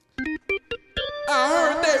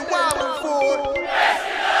wildin' for it.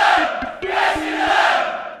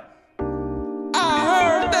 I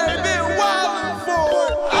heard they been wildin' for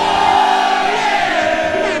it.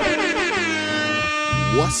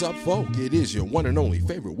 What's up, folk? It is your one and only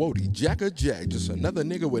favorite Wody Jacka Jack. Just another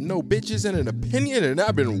nigga with no bitches and an opinion, and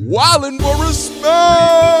I've been wildin' for respect.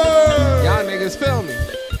 Y'all niggas feel me.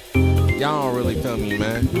 Y'all don't really feel me,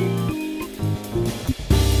 man.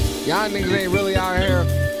 Y'all niggas ain't really out here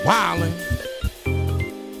wildin'.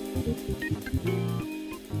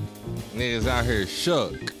 Niggas out here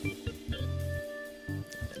shook.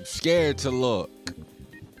 Scared to look.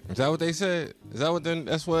 Is that what they said? Is that what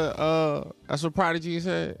that's what Prodigy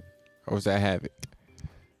said? Or was that Havoc?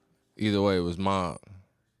 Either way, it was mom.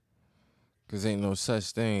 Cause ain't no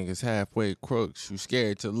such thing as halfway crooks. You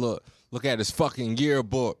scared to look. Look at his fucking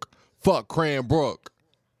yearbook. Fuck Cranbrook.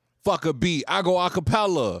 Fuck a beat. I go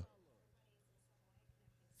acapella.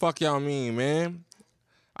 Fuck y'all mean, man.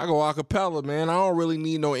 I go acapella, man. I don't really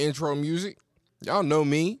need no intro music. Y'all know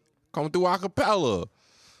me. Come through acapella.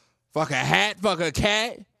 Fuck a hat. Fuck a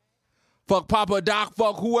cat. Fuck Papa Doc.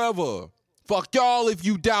 Fuck whoever. Fuck y'all if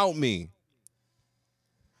you doubt me.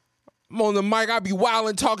 I'm on the mic. I be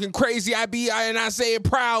wildin', talking crazy. And I say it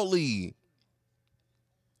proudly.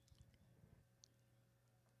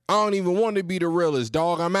 I don't even want to be the realest,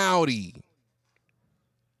 dog. I'm outie.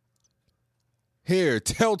 Here,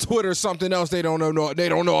 tell Twitter something else they don't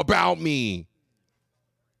know about me.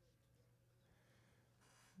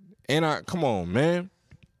 And come on, man.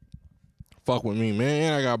 Fuck with me, man.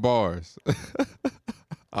 And I got bars.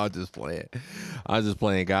 I'll just play it. I'm just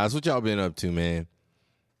playing, guys. What y'all been up to, man?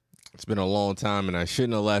 It's been a long time, and I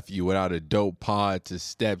shouldn't have left you without a dope pod to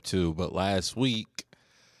step to. But last week,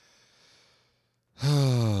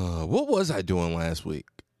 what was I doing last week?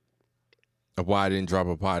 Of why I didn't drop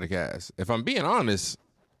a podcast. If I'm being honest,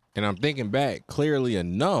 and I'm thinking back clearly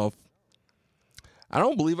enough, I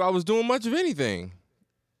don't believe I was doing much of anything.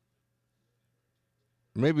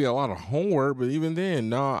 Maybe a lot of homework, but even then,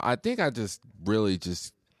 no, I think I just really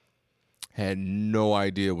just had no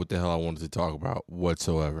idea what the hell I wanted to talk about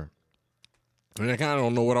whatsoever. And I kind of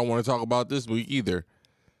don't know what I want to talk about this week either.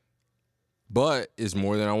 But it's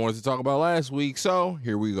more than I wanted to talk about last week, so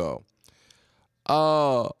here we go.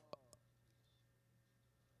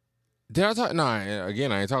 Did I talk? Nah,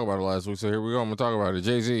 again, I ain't talk about it last week, so here we go. I'm going to talk about it.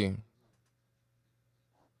 Jay-Z.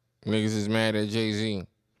 Niggas is mad at Jay-Z.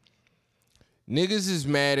 Niggas is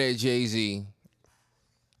mad at Jay-Z.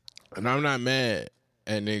 And I'm not mad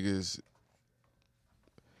at niggas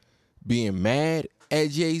being mad at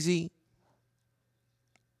Jay-Z.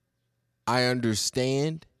 I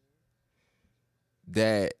understand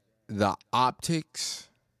that the optics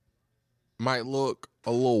might look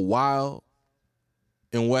a little wild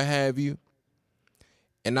and what have you.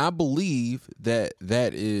 And I believe that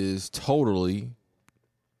that is totally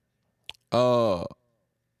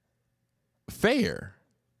fair.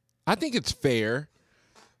 I think it's fair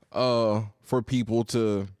for people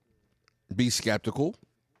to be skeptical.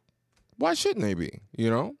 Why shouldn't they be? You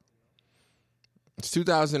know? It's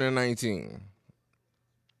 2019.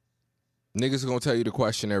 Niggas are going to tell you to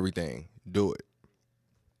question everything. Do it.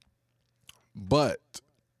 But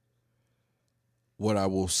what I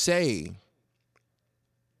will say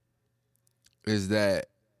is that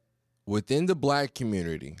within the black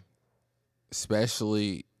community,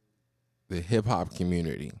 especially the hip-hop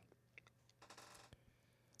community,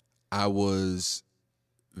 I was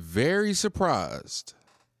very surprised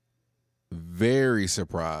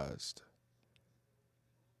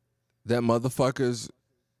that motherfuckers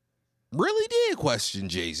really did question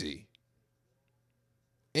Jay-Z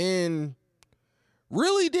and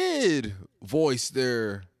really did voice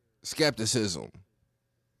their skepticism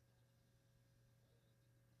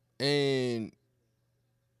and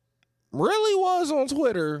really was on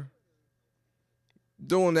Twitter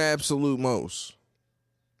doing the absolute most.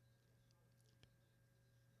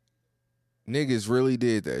 Niggas really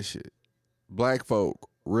did that shit. Black folk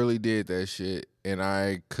really did that shit, and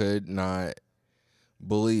I could not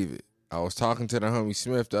believe it. I was talking to the homie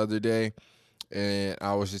Smith the other day, and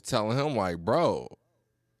I was just telling him, like, bro,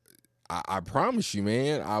 I promise you,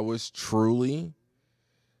 man, I was truly,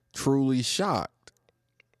 truly shocked.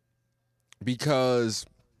 Because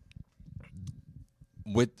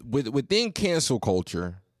within cancel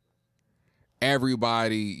culture,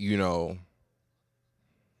 everybody, you know,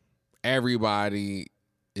 everybody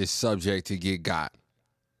is subject to get got.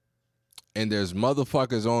 And there's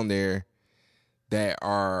motherfuckers on there that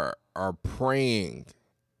are praying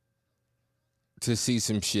to see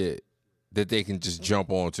some shit that they can just jump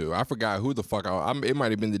onto. I forgot who the fuck it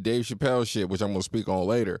might have been the Dave Chappelle shit, which I'm going to speak on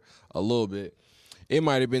later a little bit. It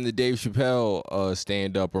might have been the Dave Chappelle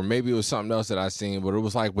stand up, or maybe it was something else that I seen, but it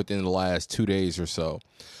was like within the last 2 days or so.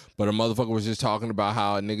 But a motherfucker was just talking about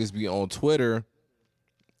how niggas be on Twitter,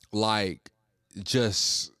 like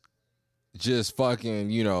just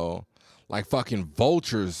fucking, you know, like fucking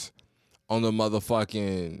vultures on the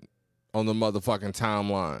motherfucking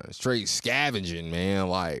timeline, straight scavenging, man.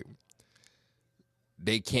 Like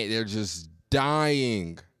they're just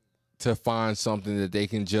dying to find something that they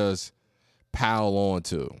can just pile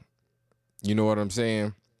onto. You know what I'm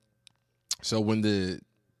saying? So when the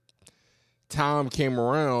time came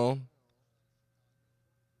around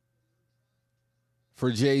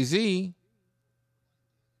for Jay-Z,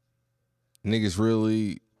 niggas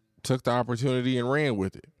really took the opportunity and ran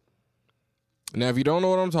with it. Now, if you don't know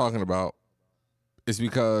what I'm talking about, it's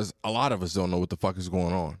because a lot of us don't know what the fuck is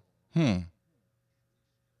going on.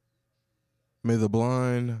 May the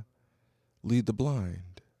blind lead the blind.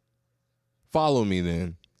 Follow me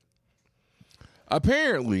then.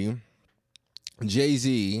 Apparently,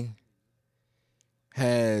 Jay-Z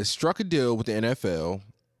has struck a deal with the NFL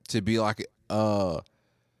to be like the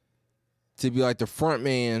front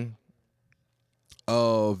man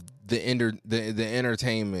of the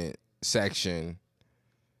entertainment section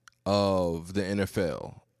of the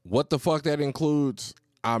NFL. What the fuck that includes,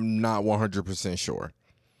 I'm not 100% sure.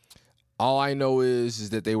 All I know is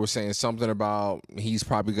that they were saying something about he's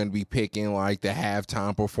probably going to be picking like the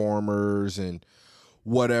halftime performers and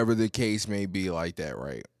whatever the case may be like that,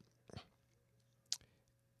 right?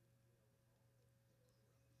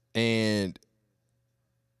 And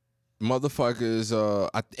motherfuckers,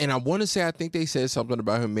 I want to say, I think they said something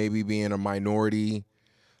about him maybe being a minority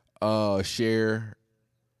share,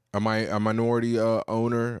 a minority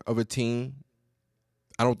owner of a team.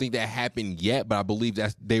 I don't think that happened yet, but I believe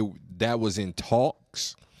that was in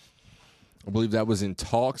talks. I believe that was in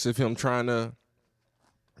talks of him trying to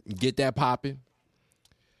get that popping.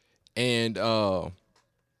 And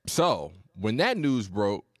so when that news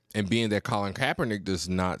broke, and being that Colin Kaepernick does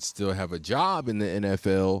not still have a job in the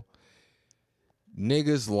NFL,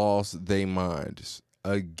 niggas lost their minds.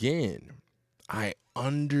 Again, I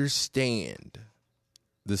understand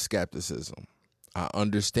the skepticism. I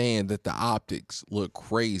understand that the optics look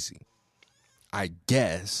crazy, I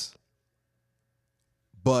guess.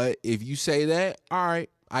 But if you say that, all right,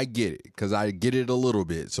 I get it, because I get it a little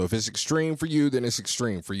bit. So if it's extreme for you, then it's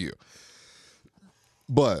extreme for you.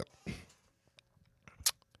 But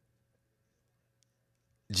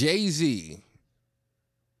Jay-Z,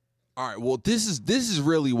 all right, well, this is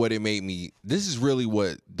really what it made me, this is really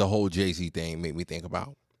what the whole Jay-Z thing made me think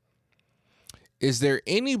about. Is there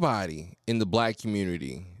anybody in the black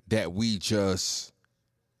community that we just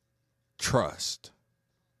trust?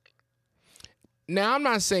 Now, I'm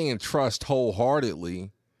not saying trust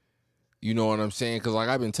wholeheartedly, you know what I'm saying? Because like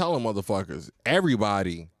I've been telling motherfuckers,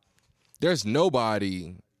 everybody, there's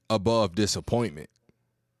nobody above disappointment.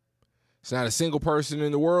 It's not a single person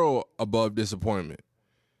in the world above disappointment.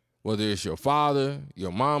 Whether it's your father,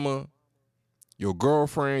 your mama, your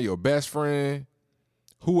girlfriend, your best friend,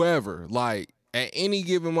 whoever. Like, at any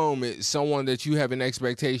given moment, someone that you have an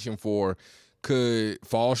expectation for could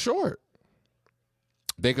fall short.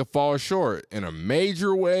 They could fall short in a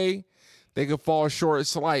major way. They could fall short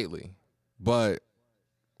slightly. But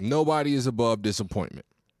nobody is above disappointment.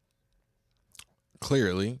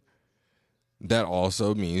 Clearly, that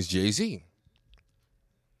also means Jay-Z.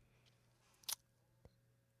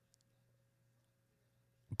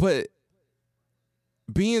 But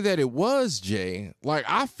being that it was Jay, like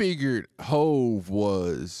I figured Hove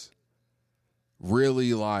was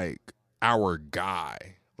really like our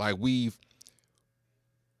guy. Like we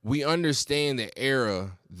understand the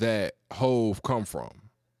era that Hove come from.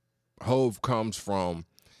 Hove comes from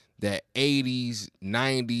that 80s,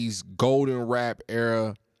 90s golden rap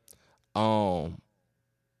era. The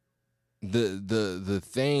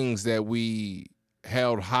things that we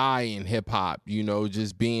held high in hip hop, you know,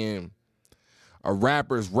 just being a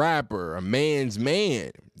rapper's rapper, a man's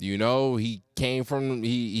man, you know, he came from,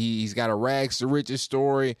 he's got a rags to riches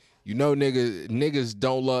story, you know,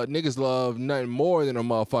 niggas love nothing more than a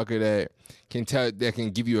motherfucker that can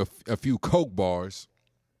give you a few coke bars.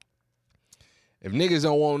 If niggas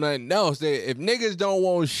don't want nothing else, if niggas don't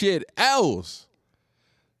want shit else,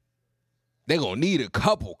 they gonna need a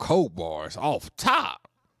couple coke bars off top.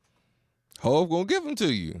 Hov gonna give them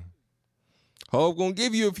to you. Hov gonna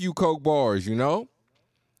give you a few coke bars, you know?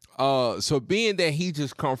 So being that he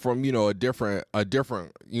just come from, you know, a different,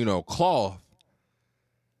 you know, cloth,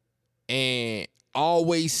 and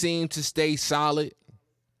always seemed to stay solid,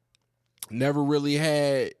 never really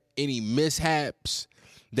had any mishaps,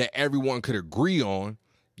 that everyone could agree on.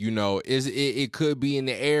 You know, it could be in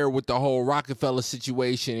the air with the whole Rockefeller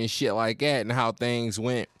situation and shit like that and how things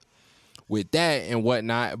went with that and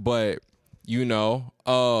whatnot. But, you know,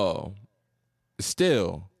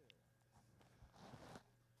 still,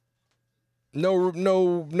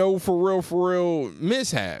 no for real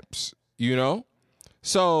mishaps, you know?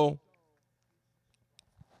 So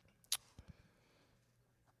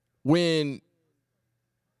when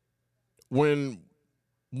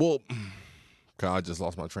well, God, I just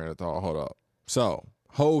lost my train of thought. Hold up. So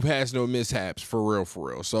Hove has no mishaps for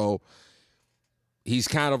real. So he's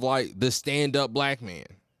kind of like the stand-up black man.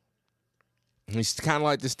 He's kind of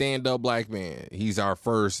like the stand-up black man. He's our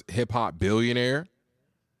first hip-hop billionaire.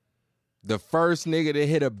 The first nigga to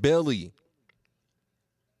hit a billy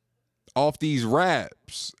off these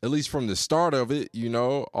raps, at least from the start of it, you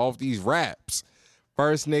know, off these raps.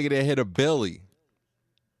 First nigga that hit a billy.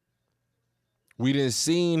 We done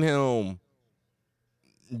seen him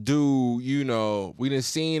do, you know, we done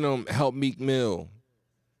seen him help Meek Mill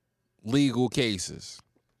legal cases.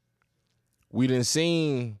 We done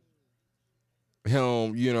seen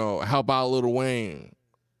him, you know, help out Lil Wayne,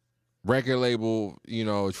 record label, you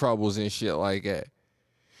know, troubles and shit like that.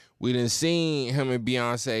 We done seen him and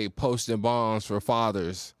Beyonce posting bombs for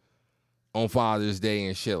fathers on Father's Day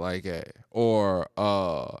and shit like that. Or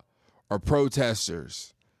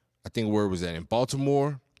protesters. I think where was that? In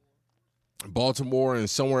Baltimore and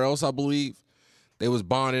somewhere else, I believe. They was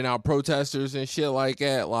bonding out protesters and shit like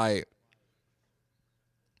that. Like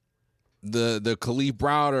the Khalif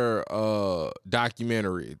Browder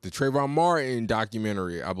documentary, the Trayvon Martin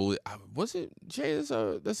documentary, I believe. Was it Jay that's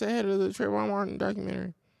the head of the Trayvon Martin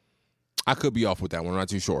documentary? I could be off with that one, I'm not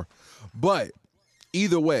too sure. But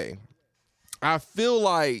either way, I feel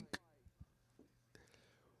like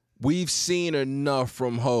we've seen enough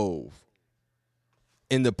from Hove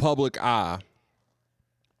in the public eye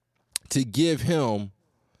to give him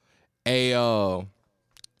the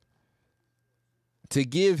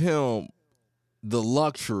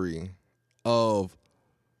luxury of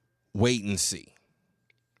wait and see.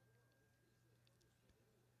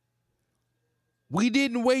 We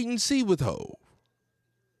didn't wait and see with Hove.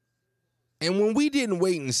 And when we didn't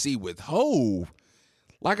wait and see with Hove,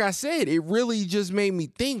 like I said, it really just made me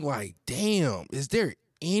think like, damn, is there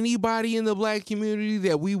anybody in the black community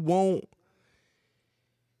that we won't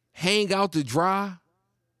hang out to dry?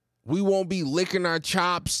 We won't be licking our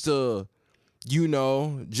chops to, you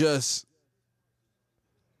know, just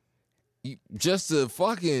to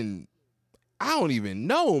fucking, I don't even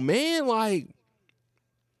know, man. Like,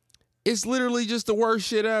 it's literally just the worst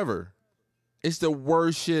shit ever. It's the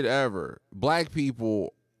worst shit ever. Black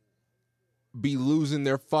people be losing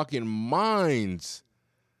their fucking minds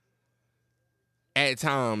at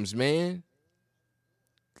times, man.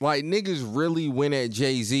 Like, niggas really went at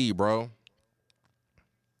Jay-Z, bro.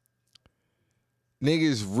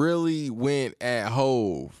 Niggas really went at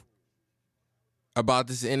Hove about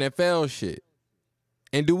this NFL shit.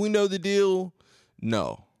 And do we know the deal?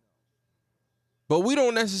 No. But we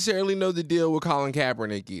don't necessarily know the deal with Colin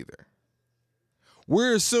Kaepernick either.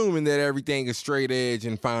 We're assuming that everything is straight edge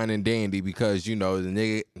and fine and dandy because, you know, the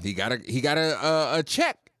nigga, he got a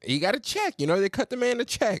check. He got a check. You know, they cut the man a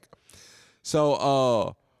check.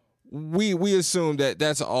 So we assume that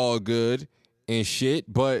that's all good and shit,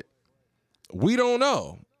 but we don't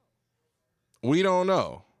know. We don't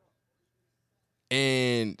know.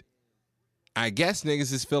 And I guess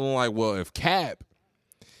niggas is feeling like, well, if Cap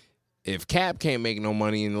can't make no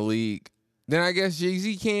money in the league, then I guess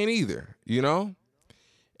Jay-Z can't either, you know?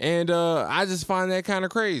 And I just find that kind of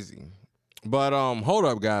crazy. But hold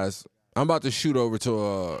up, guys. I'm about to shoot over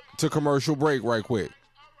to commercial break right quick.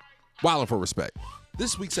 Wildin' for respect.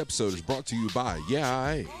 This week's episode is brought to you by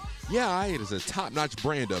Yeah. Yeah, it is a top-notch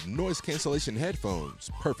brand of noise cancellation headphones,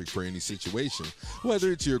 perfect for any situation.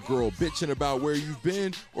 Whether it's your girl bitching about where you've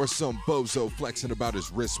been or some bozo flexing about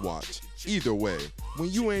his wristwatch. Either way, when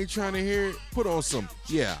you ain't trying to hear it, put on some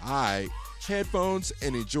headphones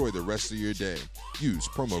and enjoy the rest of your day. Use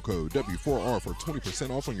promo code W4R for 20%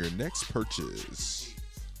 off on your next purchase.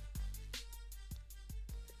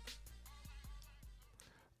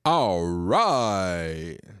 All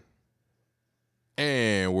right.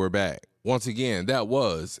 And we're back. Once again, that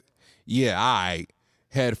was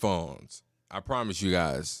headphones. I promise you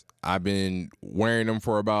guys, I've been wearing them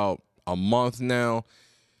for about a month now.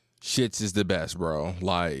 Shits is the best, bro.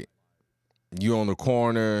 Like, you on the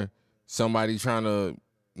corner, somebody trying to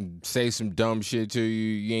say some dumb shit to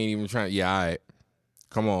you, you ain't even trying.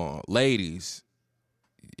 Come on. Ladies,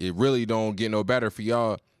 it really don't get no better for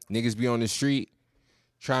y'all. Niggas be on the street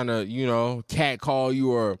trying to, catcall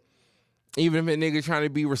you, or even if a nigga trying to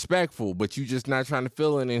be respectful, but you just not trying to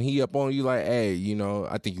feel it, and he up on you like, hey,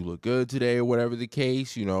 I think you look good today, or whatever the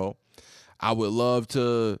case, I would love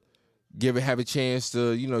to have a chance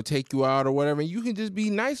to, take you out or whatever, and you can just be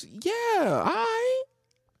nice. Yeah, I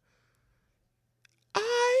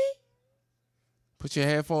put your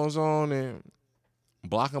headphones on and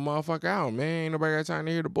block a motherfucker out, man. Ain't nobody got time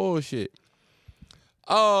to hear the bullshit.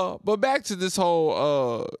 But back to this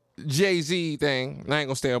whole Jay-Z thing. I ain't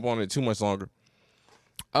gonna stay up on it too much longer.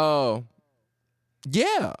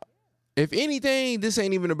 Yeah. If anything, this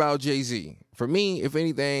ain't even about Jay-Z. For me, if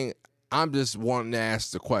anything, I'm just wanting to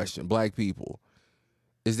ask the question, black people,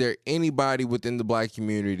 is there anybody within the black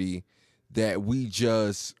community that we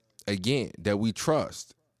just, again, that we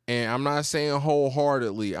trust? And I'm not saying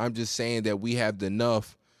wholeheartedly. I'm just saying that we have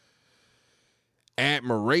enough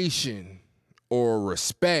admiration or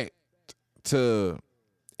respect to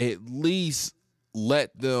at least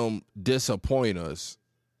let them disappoint us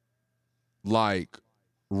like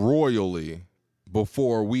royally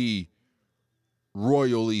before we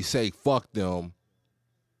royally say fuck them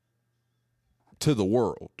to the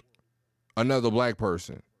world. Another black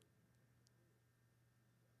person.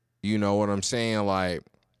 You know what I'm saying? Like,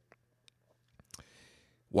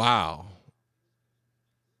 wow.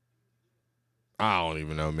 I don't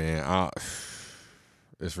even know, man.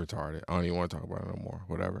 It's retarded. I don't even want to talk about it no more.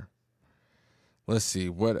 Whatever. Let's see.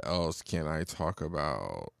 What else can I talk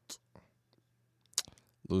about?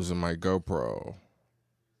 Losing my GoPro.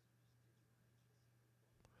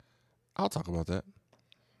 I'll talk about that.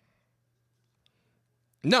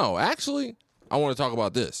 No, actually, I want to talk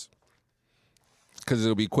about this. Because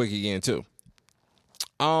it'll be quick again, too.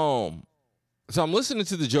 So I'm listening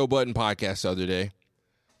to the Joe Budden podcast the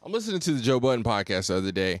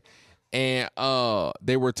other day. And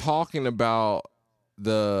they were talking about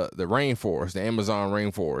the rainforest, the Amazon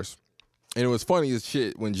rainforest. And it was funny as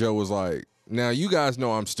shit when Joe was like, now you guys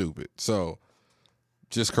know I'm stupid, so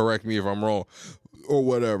just correct me if I'm wrong or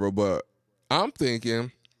whatever. But I'm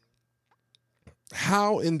thinking,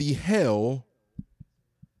 how in the hell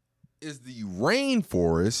is the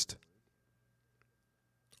rainforest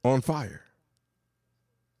on fire?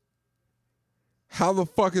 How the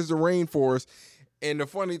fuck is the rainforest? And the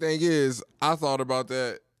funny thing is, I thought about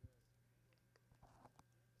that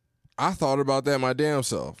my damn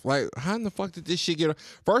self. Like, how in the fuck did this shit get on?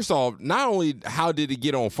 First off, not only how did it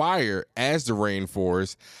get on fire as the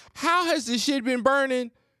rainforest, how has this shit been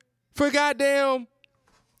burning for goddamn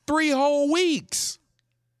 3 whole weeks?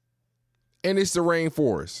 And it's the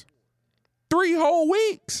rainforest. 3 whole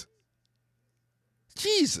weeks?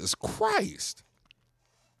 Jesus Christ.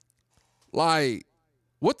 Like,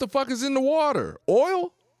 what the fuck is in the water?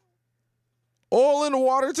 Oil? Oil in the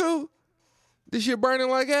water too? This shit burning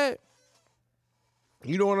like that?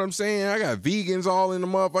 You know what I'm saying? I got vegans all in the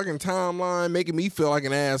motherfucking timeline making me feel like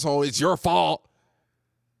an asshole. It's your fault.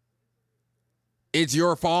 It's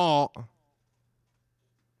your fault.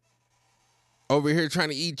 Over here trying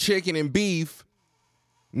to eat chicken and beef.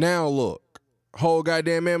 Now look, whole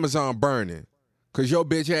goddamn Amazon burning because your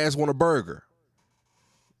bitch ass want a burger.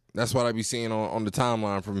 That's what I be seeing on the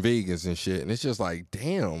timeline from vegans and shit. And it's just like,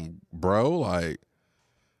 damn, bro, like,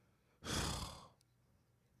 you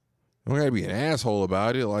don't gotta be an asshole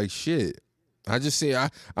about it. Like, shit. I just say,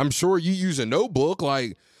 I'm sure you use a notebook.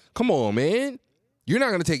 Like, come on, man. You're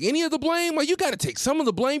not gonna take any of the blame? Like, you gotta take some of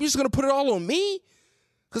the blame. You're just gonna put it all on me?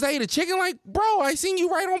 Because I ate a chicken? Like, bro, I seen you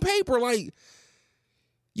write on paper. Like,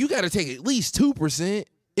 you gotta take at least 2%.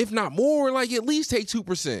 If not more, like, at least take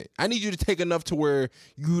 2%. I need you to take enough to where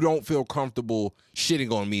you don't feel comfortable shitting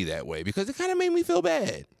on me that way, because it kind of made me feel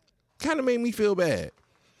bad. And it made me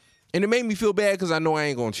feel bad because I know I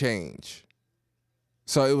ain't going to change.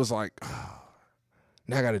 So it was like, oh,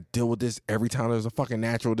 now I got to deal with this every time there's a fucking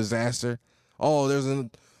natural disaster. Oh, there's a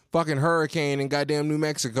fucking hurricane in goddamn New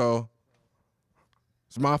Mexico.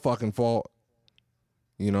 It's my fucking fault.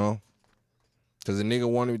 You know? Because the nigga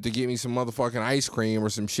wanted to get me some motherfucking ice cream or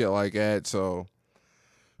some shit like that. So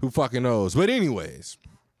who fucking knows? But anyways,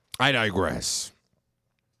 I digress.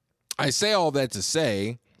 I say all that to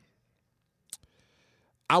say,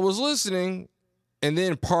 I was listening, and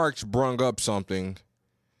then Parks brung up something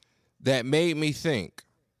that made me think,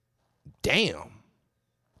 damn,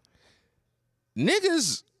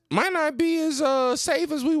 niggas might not be as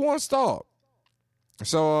safe as we once thought.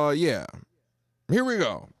 So, yeah. Here we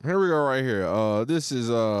go right here. This is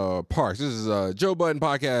Parks. This is Joe Budden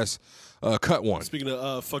Podcast, cut 1. Speaking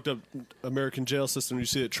of fucked up American jail system, you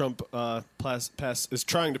see that Trump is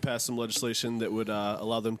trying to pass some legislation that would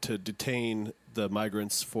allow them to detain the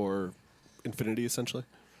migrants for infinity, essentially.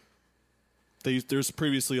 There's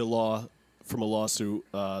previously a law from a lawsuit,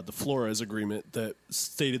 the Flores Agreement, that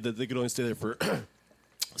stated that they could only stay there for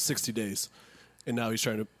 60 days. And now he's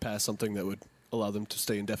trying to pass something that would allow them to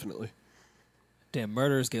stay indefinitely. Damn,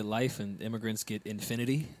 murderers get life and immigrants get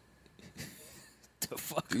infinity. The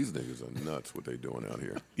fuck? These niggas are nuts what they doing out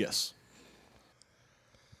here. Yes.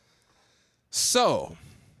 So,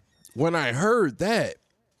 when I heard that,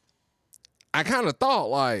 I kind of thought,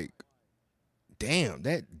 like, damn,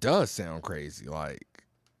 that does sound crazy. Like,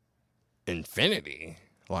 infinity?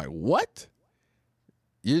 Like, what?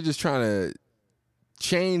 You're just trying to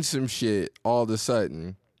change some shit all of a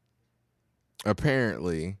sudden,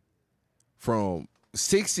 apparently, from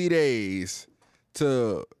 60 days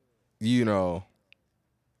to, you know,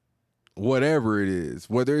 whatever it is,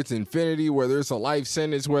 whether it's infinity, whether it's a life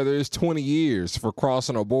sentence, whether it's 20 years for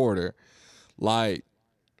crossing a border. Like,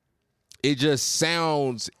 it just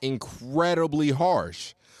sounds incredibly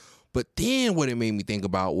harsh. But then what it made me think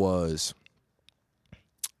about was,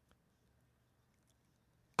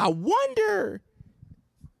 I wonder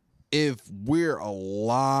if we're a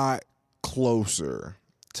lot closer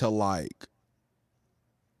to, like,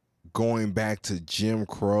 going back to Jim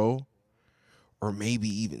Crow or maybe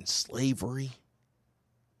even slavery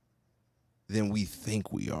than we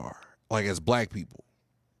think we are, like, as black people.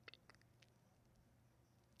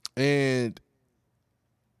 And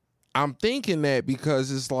I'm thinking that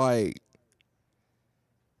because it's like,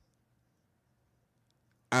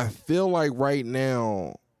 I feel like right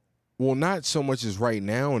now, well, not so much as right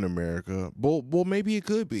now in America, but well, maybe it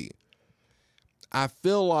could be. I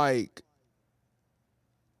feel like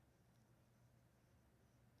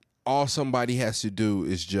all somebody has to do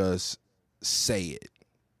is just say it.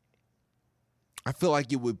 I feel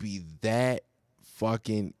like it would be that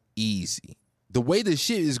fucking easy. The way the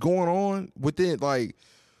shit is going on with it, like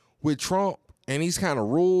with Trump and these kind of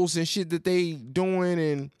rules and shit that they doing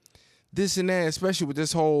and this and that, especially with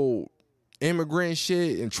this whole immigrant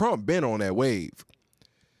shit, and Trump been on that wave.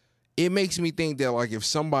 It makes me think that, like, if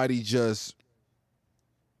somebody just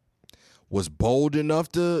was bold enough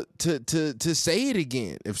to say it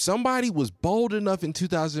again, if somebody was bold enough in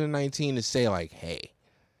 2019 to say, like, hey,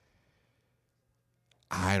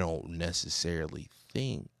 I don't necessarily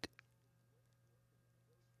think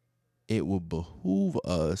it would behoove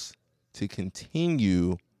us to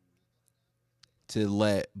continue to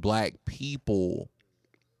let black people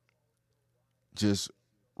just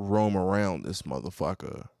roam around this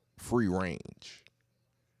motherfucker free range.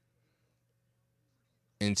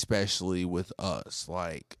 And especially with us.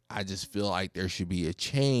 Like, I just feel like there should be a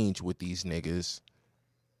change with these niggas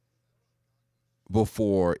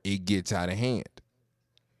before it gets out of hand.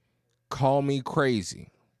 Call me crazy.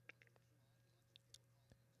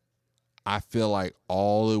 I feel like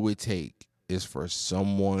all it would take is for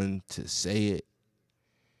someone to say it,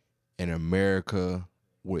 and America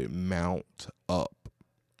would mount up.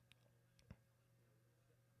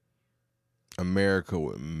 America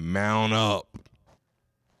would mount up.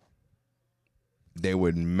 They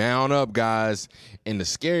would mount up, guys. And the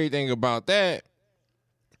scary thing about that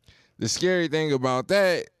is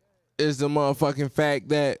the motherfucking fact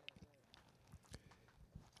that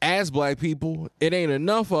as black people, it ain't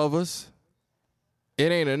enough of us.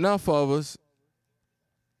 It ain't enough of us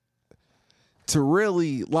to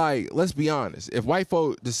really, like, let's be honest. If white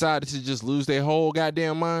folk decided to just lose their whole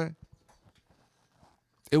goddamn mind,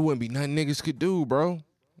 it wouldn't be nothing niggas could do, bro.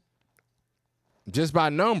 Just by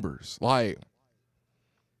numbers. Like,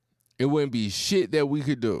 it wouldn't be shit that we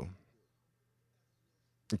could do.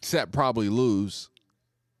 Except probably lose.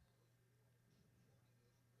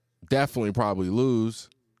 Definitely probably lose.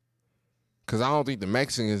 Because I don't think the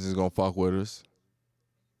Mexicans is going to fuck with us.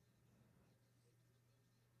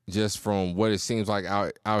 Just from what it seems like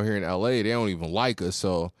out here in LA, they don't even like us.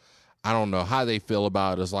 So I don't know how they feel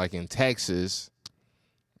about us, like in Texas.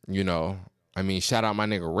 You know, I mean, shout out my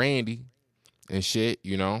nigga Randy and shit,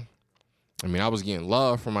 you know. I mean, I was getting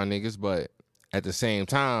love from my niggas, but at the same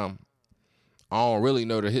time, I don't really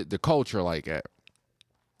know the culture like that,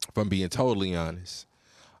 if I'm being totally honest.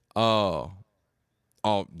 All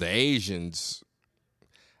the Asians,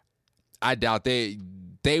 I doubt they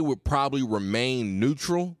would probably remain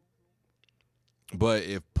neutral. But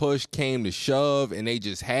if push came to shove and they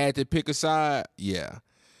just had to pick a side, yeah,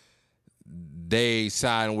 they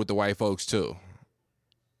siding with the white folks too.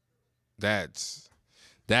 That's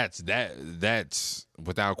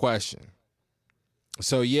without question.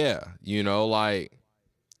 So yeah, you know, like,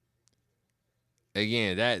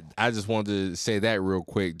 again, that I just wanted to say that real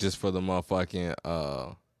quick, just for the motherfucking,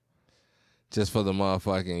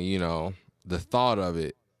 you know, the thought of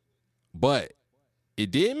it. But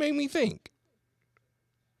it did make me think.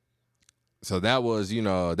 So that was,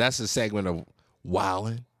 that's a segment of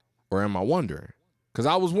wilding, or am I wondering? Because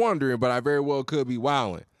I was wondering, but I very well could be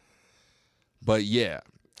wilding. But yeah,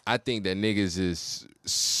 I think that niggas is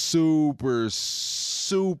super,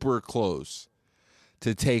 super close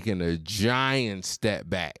to taking a giant step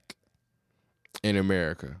back in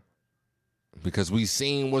America. Because we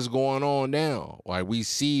seen what's going on now. Like, we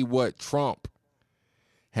see what Trump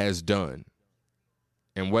has done.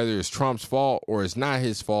 And whether it's Trump's fault or it's not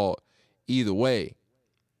his fault, either way,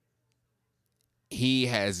 he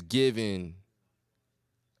has given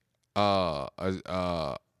a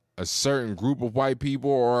certain group of white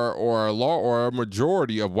people or a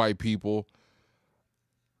majority of white people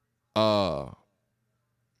a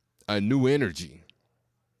new energy.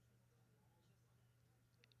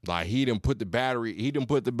 Like, he done put the battery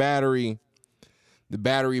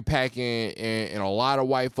pack in a lot of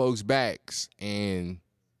white folks' backs, and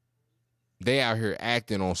they out here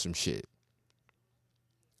acting on some shit.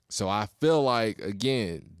 So I feel like,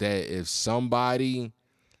 again, that if somebody,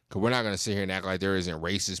 because we're not going to sit here and act like there isn't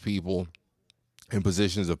racist people in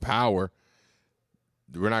positions of power.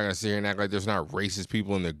 We're not going to sit here and act like there's not racist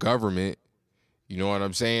people in the government. You know what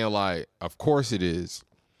I'm saying? Like, of course it is.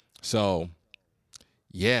 So,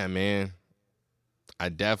 yeah, man. I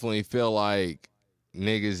definitely feel like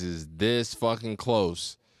niggas is this fucking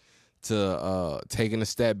close to taking a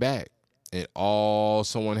step back. And all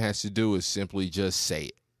someone has to do is simply just say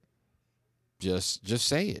it. Just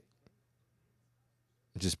say it.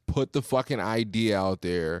 Just put the fucking idea out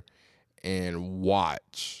there and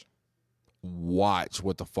watch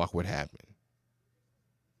what the fuck would happen.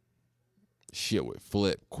 Shit would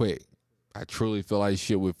flip quick. I truly feel like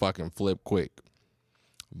shit would fucking flip quick.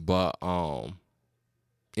 But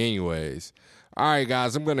anyways, all right,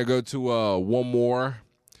 guys, I'm gonna go to one more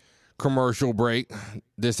commercial break.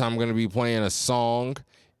 This time I'm gonna be playing a song.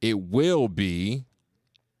 It will be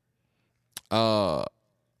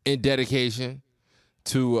in dedication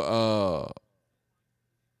to the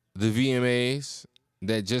VMAs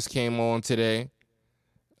that just came on today.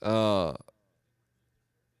 A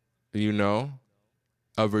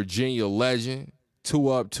Virginia legend, 2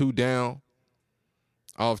 up, 2 down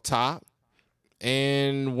off top.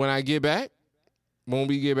 And when we get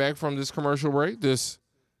back from this commercial break, this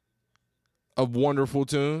of wonderful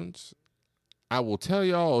tunes, I will tell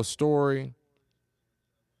y'all a story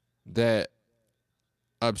that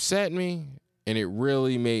upset me, and it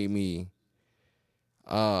really made me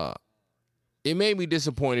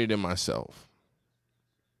disappointed in myself.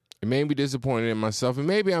 And maybe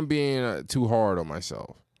I'm being too hard on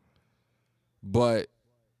myself. But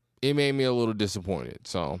it made me a little disappointed.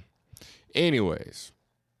 So, anyways,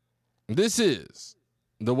 this is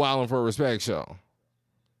the Wildin' for Respect show.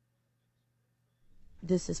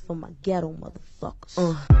 This is for my ghetto motherfuckers.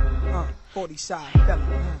 40 side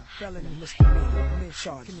felony misdemeanor,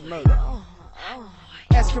 charge murder.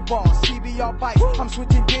 Escobar, CBR bikes, I'm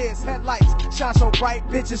switching gears, headlights shine so bright,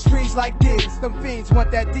 bitches freeze like this. Them fiends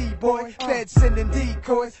want that D, boy. Feds sending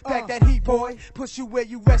decoys, pack that heat, boy. Push you where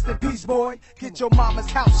you rest in peace, boy. Get your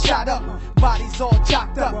mama's house shot up, bodies all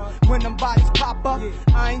chopped up. When them bodies pop up,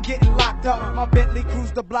 I ain't getting locked up. My Bentley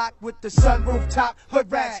cruise the block with the sunroof top.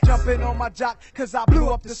 Hood rats jumping on my jock, cause I blew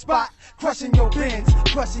up the spot. Crushing your bins,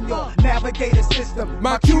 crushing your navigator system.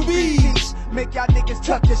 My QBs make y'all niggas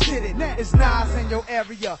tuck your shit in. It's Nas in your area.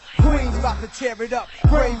 Queens about to tear it up.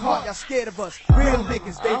 Braveheart, y'all scared of us. Real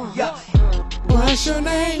niggas, they be up. What's your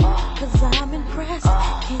name? Cause I'm impressed.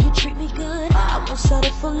 Can you treat me good? I won't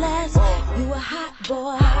settle for less. You a hot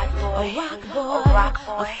boy, a rock boy,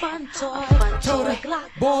 a fun toy, a Glock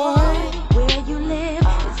boy. Where you live?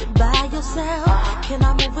 Is it by yourself? Can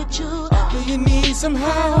I move with you? Do you need some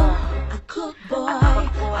help? I cook, boy.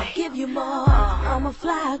 I'll give you more. I'm a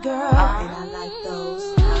fly girl, and I like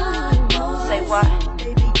those hot boys. Say what?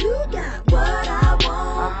 Baby, you got what I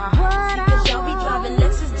want. Because y'all be driving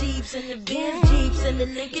Lexus Jeeps and the Benz Jeeps and the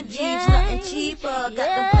Lincoln Jeeps, nothing cheaper. Got the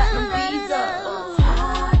platinum visa.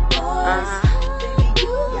 Hot boys, baby,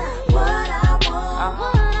 you got what I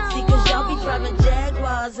want. See, cause y'all be driving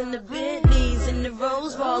Jaguars and the Bentleys and the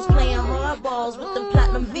Rolls Royals, playing hardballs with the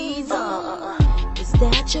platinum visa. Is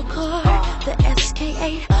that your car? The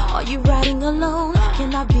SK8? Are you riding alone?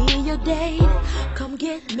 Can I be your date? Come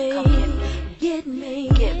get me. Get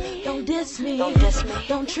me. Don't diss me.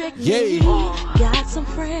 Don't trick me. Got some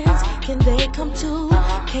friends. Can they come too?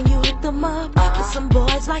 Can you hook them up with some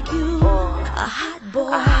boys like you? A hot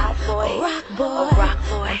boy. A rock boy.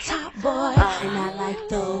 A top boy. And I like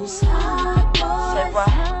those hot boys. Say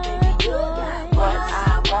what? Baby, you got what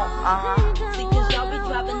I want. See, cause y'all be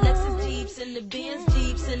driving Lexus the Benz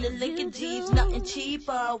Jeeps and the Lincoln Jeeps, nothing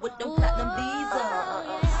cheaper with them platinum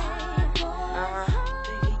visas.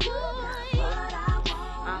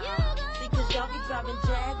 Because y'all be driving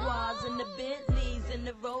Jaguars and the Bentleys and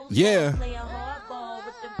the Rolls Yeah. playing hardball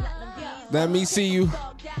with them platinum visas. Let me see you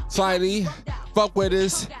slightly. Fuck with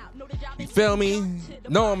us. You feel me?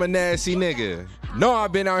 Know I'm a nasty nigga. Know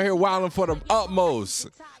I've been out here wilding for the utmost.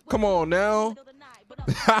 Come on now.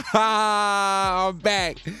 I'm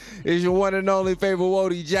back. It's your one and only favorite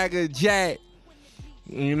Wody Jagger Jack.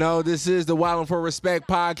 You know, this is the Wildin' for Respect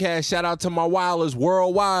podcast. Shout out to my wilders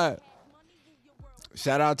worldwide.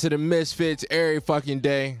 Shout out to the Misfits every fucking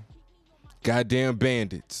day. Goddamn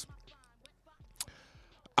bandits.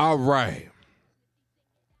 All right.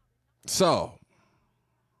 So,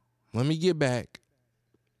 let me get back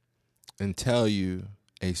and tell you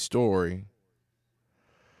a story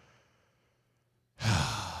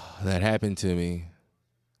that happened to me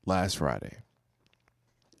last Friday.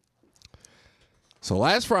 So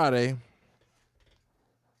last Friday,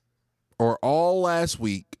 or all last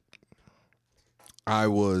week, I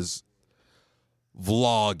was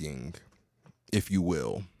vlogging, if you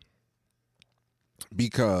will,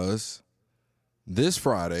 because this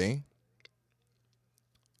Friday,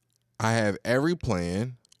 I have every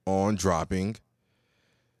plan on dropping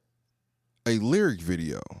a lyric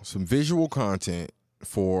video, some visual content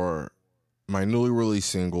for my newly released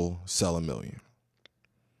single, Sell a Million.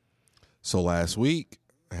 So last week,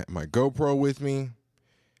 I had my GoPro with me.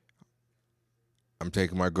 I'm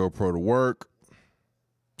taking my GoPro to work,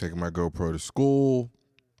 taking my GoPro to school,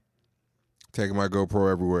 taking my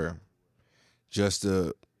GoPro everywhere just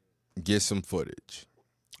to get some footage.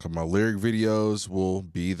 'Cause my lyric videos will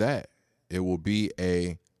be that. It will be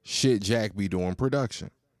a shit Jack be doing production.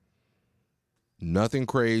 Nothing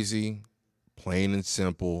crazy, plain and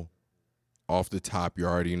simple. Off the top, you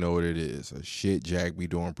already know what it is. A shit Jack be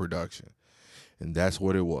doing production. And that's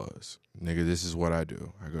what it was. Nigga, this is what I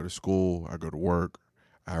do. I go to school, I go to work,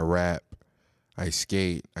 I rap, I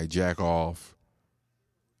skate, I jack off.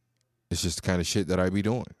 It's just the kind of shit that I be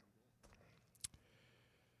doing.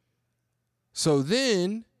 So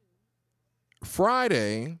then,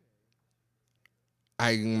 Friday,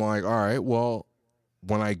 I'm like, all right, well,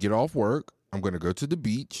 when I get off work, I'm going to go to the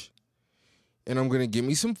beach and I'm going to get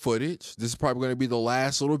me some footage. This is probably going to be the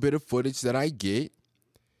last little bit of footage that I get.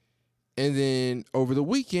 And then over the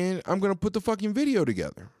weekend, I'm going to put the fucking video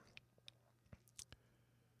together.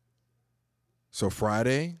 So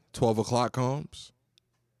Friday, 12 o'clock comes,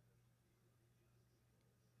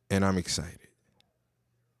 and I'm excited.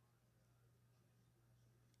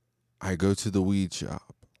 I go to the weed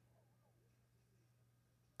shop.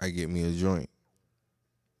 I get me a joint.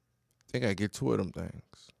 I think I get 2 of them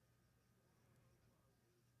things.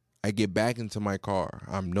 I get back into my car.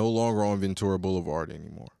 I'm no longer on Ventura Boulevard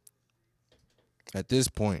anymore. At this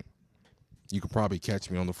point, you could probably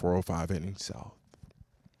catch me on the 405 heading south.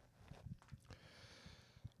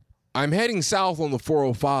 I'm heading south on the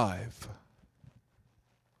 405.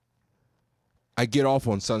 I get off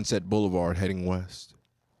on Sunset Boulevard heading west.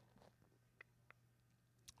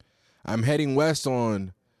 I'm heading west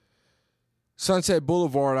on Sunset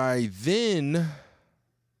Boulevard. I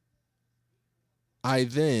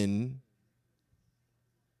then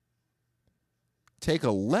take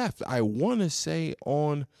a left, I want to say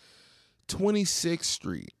on 26th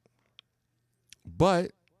Street.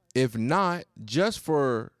 But if not, just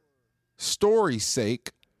for story's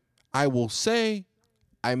sake, I will say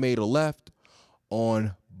I made a left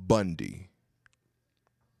on Bundy.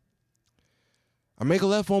 I make a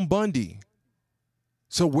left on Bundy.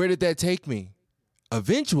 So where did that take me?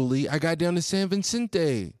 Eventually, I got down to San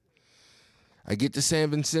Vicente. I get to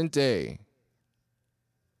San Vicente.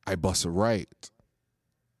 I bust a right.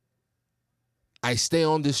 I stay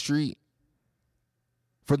on the street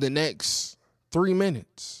for the next 3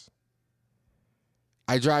 minutes.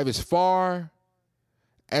 I drive as far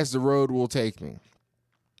as the road will take me.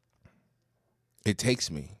 It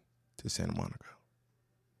takes me to Santa Monica.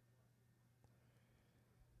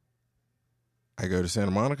 I go to Santa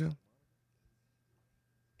Monica.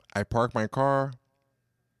 I park my car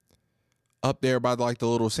up there by like the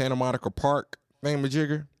little Santa Monica Park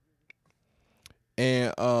thingamajigger.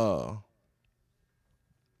 And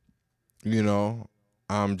you know,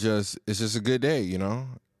 it's just a good day, you know.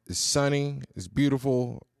 It's sunny, it's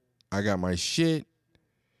beautiful. I got my shit,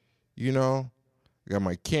 you know. I got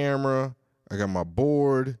my camera, I got my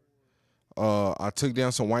board. I took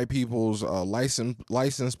down some white people's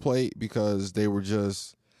license plate because they were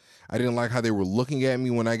just, I didn't like how they were looking at me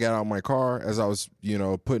when I got out of my car as I was, you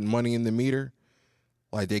know, putting money in the meter.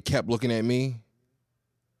 Like they kept looking at me.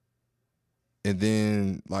 and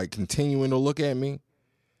then like continuing to look at me.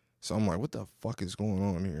 So I'm like, what the fuck is going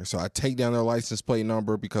on here? So I take down their license plate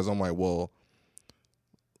number because I'm like, well,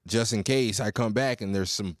 just in case I come back and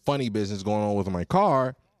there's some funny business going on with my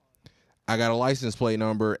car, I got a license plate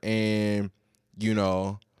number and, you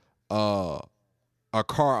know, a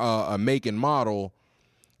car, a make and model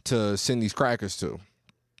to send these crackers to.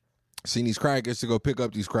 Send these crackers to go pick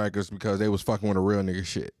up these crackers because they was fucking with a real nigga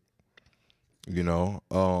shit. You know?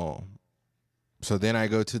 So then I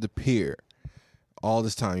go to the pier. All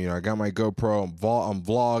this time, you know, I got my GoPro, I'm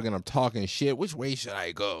vlogging, I'm talking shit. Which way should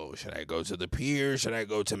I go? Should I go to the pier? Should I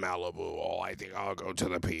go to Malibu? Oh, I think I'll go to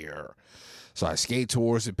the pier. So I skate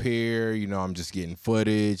towards the pier, you know, I'm just getting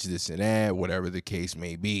footage, this and that, whatever the case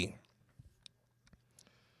may be.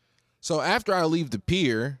 So after I leave the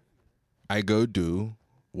pier, I go do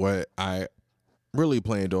what I really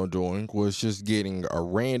planned on doing, was just getting a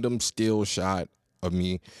random still shot of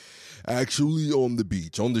me actually on the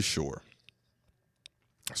beach, on the shore.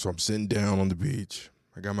 So I'm sitting down on the beach.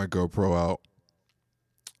 I got my GoPro out.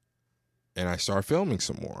 And I start filming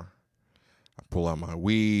some more. I pull out my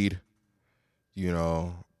weed. You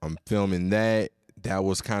know, I'm filming that. That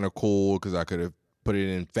was kind of cool because I could have put it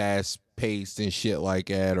in fast paced and shit like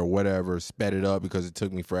that or whatever. Sped it up because it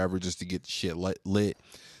took me forever just to get the shit lit.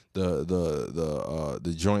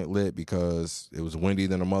 The joint lit because it was windy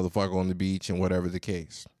than a motherfucker on the beach and whatever the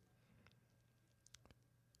case.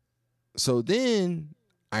 So then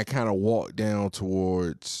I kind of walked down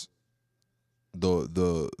towards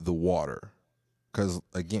the water, because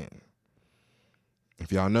again,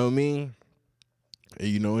 if y'all know me, and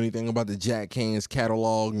you know anything about the Jack Haynes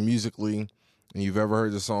catalog musically, and you've ever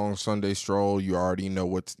heard the song Sunday Stroll, you already know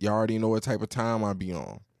what type of time I be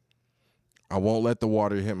on. I won't let the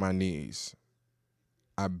water hit my knees.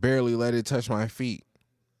 I barely let it touch my feet.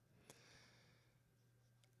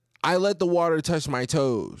 I let the water touch my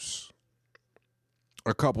toes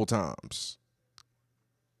a couple times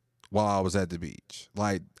while I was at the beach.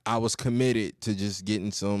 Like, I was committed to just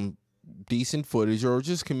getting some decent footage, or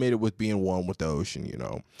just committed with being one with the ocean, you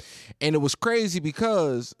know. And it was crazy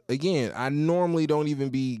because, again, I normally don't even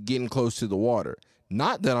be getting close to the water.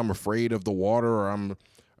 Not that I'm afraid of the water or I'm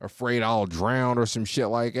afraid I'll drown or some shit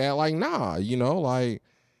like that. Like, nah, you know, like,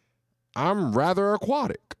 I'm rather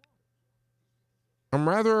aquatic.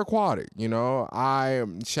 You know. I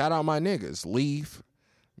shout out my niggas, Leaf,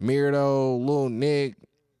 Mirdo, Lil Nick,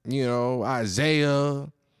 you know,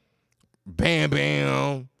 Isaiah, Bam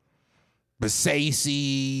Bam,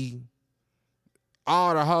 Basacy,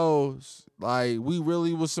 all the hoes. Like, we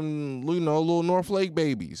really was some, you know, little North Lake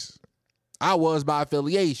babies. I was by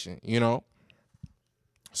affiliation, you know.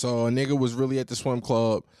 So a nigga was really at the swim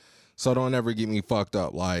club, so don't ever get me fucked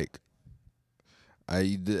up. Like,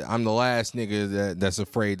 I'm the last nigga that's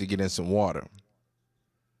afraid to get in some water.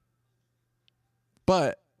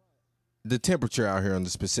 But the temperature out here in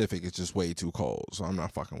the Pacific is just way too cold, so I'm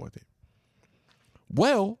not fucking with it.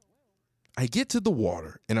 Well, I get to the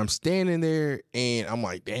water, and I'm standing there, and I'm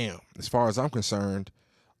like, damn, as far as I'm concerned,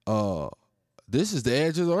 this is the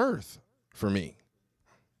edge of the earth for me.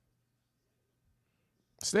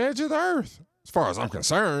 It's the edge of the earth, as far as I'm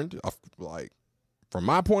concerned. Like, from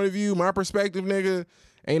my point of view, my perspective, nigga,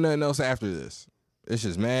 ain't nothing else after this. It's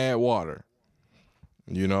just mad water.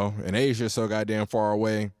 You know, and Asia's so goddamn far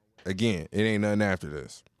away. Again, it ain't nothing after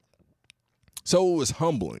this. So it was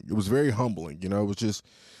humbling. It was very humbling. You know, it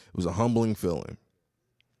was a humbling feeling.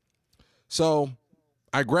 So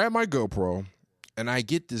I grab my GoPro and I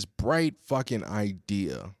get this bright fucking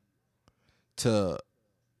idea to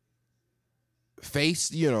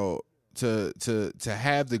face, you know, to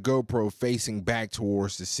have the GoPro facing back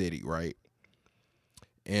towards the city, right?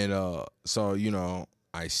 And so, you know,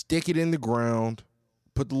 I stick it in the ground,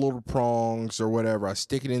 put the little prongs or whatever, I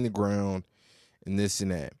stick it in the ground and this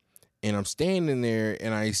and that. And I'm standing there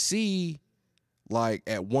and I see, like,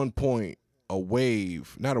 at one point a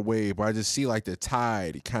wave, not a wave, but I just see like the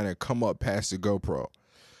tide kind of come up past the GoPro,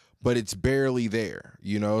 but it's barely there,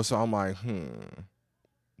 you know? So I'm like,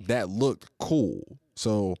 that looked cool.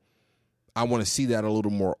 So I want to see that a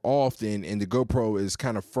little more often, and the GoPro is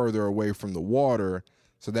kind of further away from the water,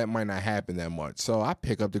 so that might not happen that much. So I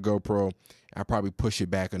pick up the GoPro, I probably push it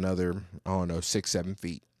back another, 6-7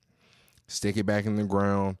 feet. Stick it back in the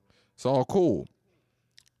ground. It's all cool.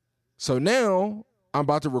 So now I'm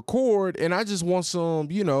about to record, and I just want some,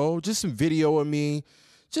 you know, just some video of me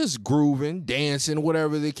just grooving, dancing,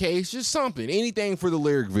 whatever the case, just something, anything for the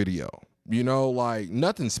lyric video. You know, like,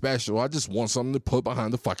 nothing special. I just want something to put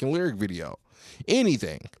behind the fucking lyric video.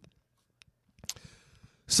 Anything.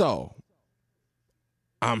 So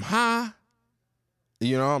I'm high.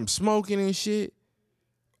 You know, I'm smoking and shit.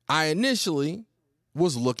 I initially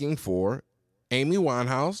was looking for Amy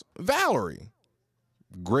Winehouse, Valerie.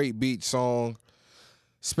 Great beach song,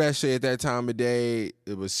 especially at that time of day.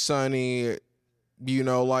 It was sunny, you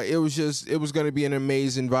know, like it was going to be an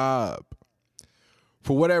amazing vibe.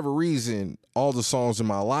 For whatever reason, all the songs in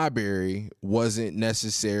my library wasn't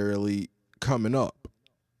necessarily coming up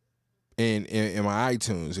in my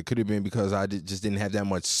iTunes. It could have been because I just didn't have that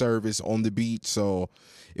much service on the beach, so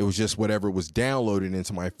it was just whatever was downloaded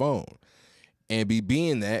into my phone. And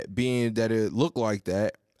being that it looked like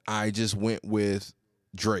that, I just went with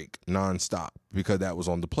Drake nonstop because that was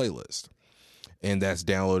on the playlist. And that's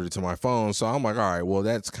downloaded to my phone. So I'm like, all right, well,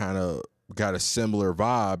 that's kind of got a similar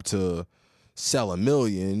vibe to Sell a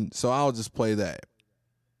Million. So I'll just play that.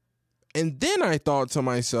 And then I thought to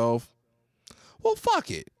myself, well,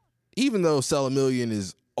 fuck it. Even though Sell a Million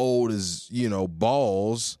is old as, you know,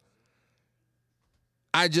 balls,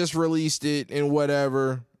 I just released it and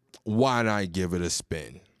whatever. Why not give it a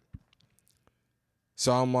spin?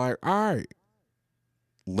 So I'm like, all right,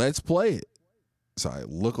 let's play it. So I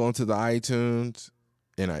look onto the iTunes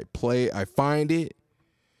and I find it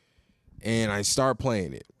and I start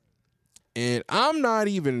playing it. And I'm not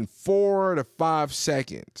even 4 to 5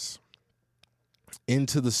 seconds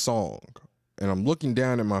into the song. And I'm looking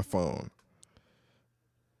down at my phone.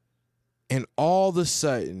 And all of a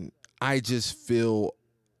sudden, I just feel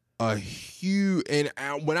a huge, and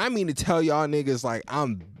when I mean to tell y'all niggas, like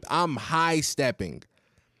I'm high stepping,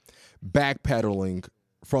 backpedaling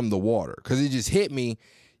from the water. Cause it just hit me,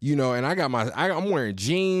 you know, and I'm wearing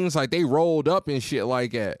jeans, like they rolled up and shit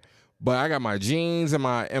like that. But I got my jeans and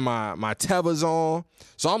my Tevas on.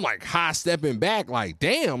 So I'm like high stepping back, like,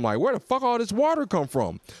 damn, like where the fuck all this water come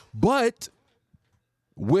from? But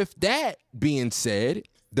with that being said,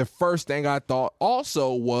 the first thing I thought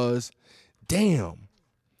also was, damn,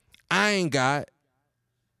 I ain't got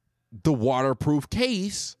the waterproof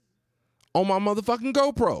case on my motherfucking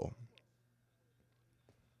GoPro.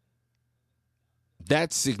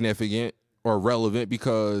 That's significant or relevant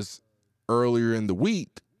because earlier in the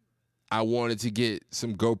week, I wanted to get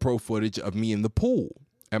some GoPro footage of me in the pool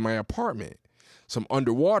at my apartment. Some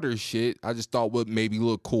underwater shit I just thought would maybe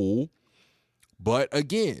look cool. But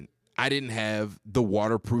again, I didn't have the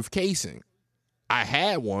waterproof casing. I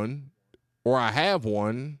had one, or I have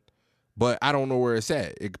one, but I don't know where it's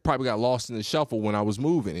at. It probably got lost in the shuffle when I was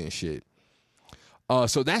moving and shit.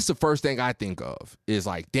 So that's the first thing I think of is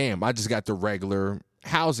like, damn, I just got the regular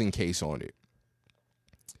housing case on it.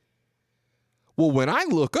 Well, when I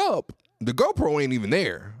look up, the GoPro ain't even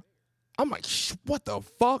there. I'm like, what the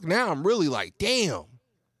fuck? Now I'm really like, damn.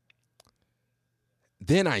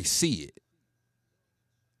 Then I see it.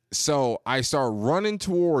 So I start running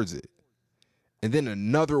towards it. And then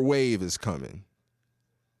another wave is coming.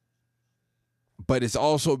 But it's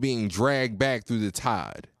also being dragged back through the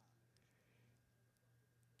tide.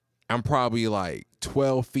 I'm probably like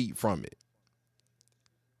 12 feet from it.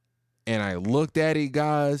 And I looked at it,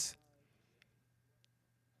 guys.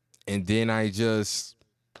 And then I just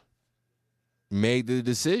made the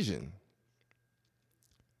decision.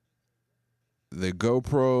 The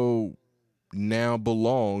GoPro now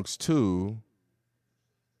belongs to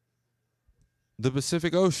the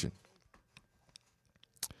Pacific Ocean.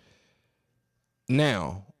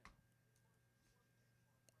 Now,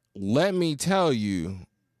 let me tell you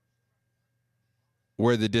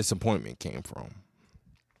where the disappointment came from.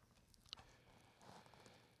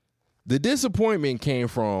 The disappointment came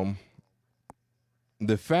from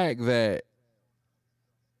the fact that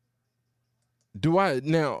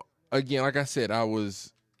now, again, like I said,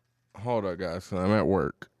 hold up, guys, 'cause I'm at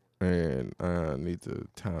work and I need to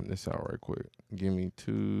time this out right quick. Give me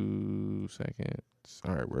 2 seconds.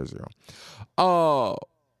 All right, where's 0?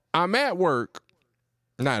 I'm at work.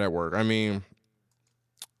 Not at work. I mean,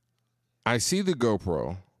 I see the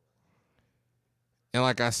GoPro. And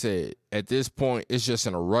like I said, at this point, it's just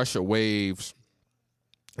in a rush of waves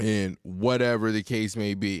and whatever the case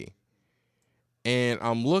may be. And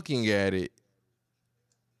I'm looking at it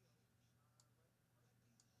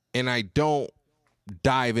and I don't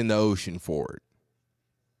dive in the ocean for it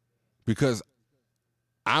because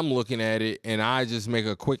I'm looking at it and I just make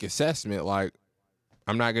a quick assessment like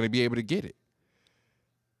I'm not going to be able to get it.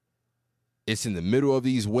 It's in the middle of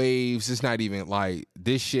these waves. It's not even like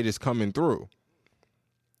this shit is coming through.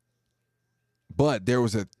 But there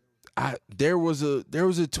was a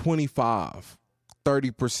 25,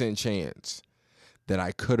 30% chance that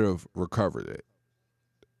I could have recovered it.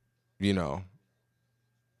 You know.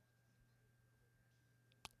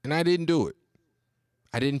 And I didn't do it.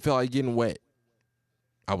 I didn't feel like getting wet.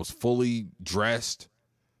 I was fully dressed.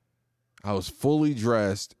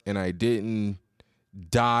 And I didn't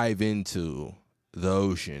dive into the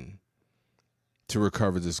ocean to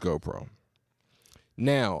recover this GoPro.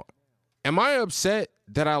 Now, am I upset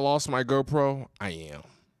that I lost my GoPro? I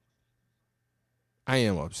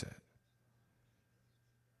am upset.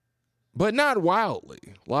 But not wildly.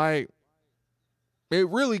 Like, it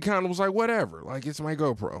really kind of was like, whatever. Like, it's my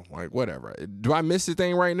GoPro. Like, whatever. Do I miss the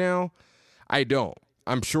thing right now? I don't.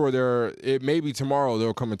 I'm sure it may be tomorrow.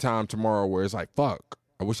 There'll come a time tomorrow where it's like, fuck,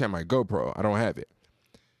 I wish I had my GoPro. I don't have it.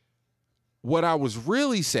 What I was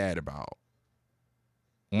really sad about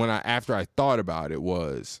after I thought about it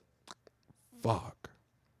was, fuck.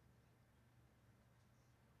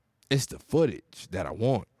 It's the footage that I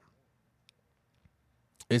want.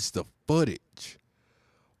 It's the footage.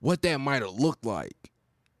 What that might have looked like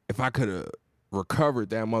if I could have recovered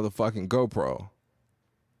that motherfucking GoPro.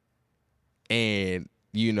 And,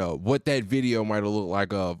 you know, what that video might have looked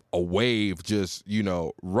like of a wave just, you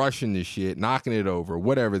know, rushing the shit, knocking it over,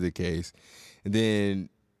 whatever the case. And then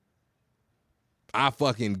I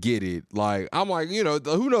fucking get it. Like, I'm like, you know,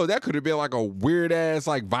 who knows? That could have been like a weird ass,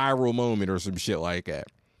 like, viral moment or some shit like that.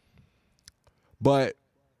 But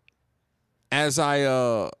as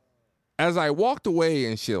I walked away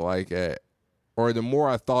and shit like that, or the more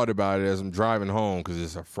I thought about it as I'm driving home, because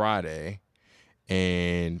it's a Friday,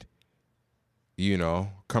 and, you know,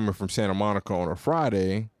 coming from Santa Monica on a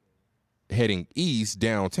Friday, heading east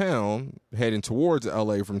downtown, heading towards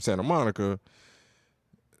LA from Santa Monica,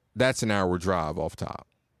 that's an hour drive off top.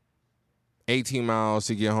 18 miles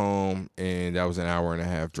to get home, and that was an hour and a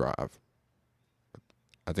half drive.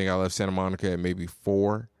 I think I left Santa Monica at maybe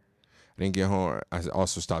 4. I didn't get home. I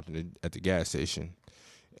also stopped at the gas station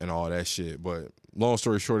and all that shit. But long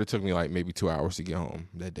story short, it took me like maybe 2 hours to get home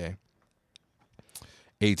that day.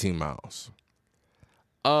 18 miles.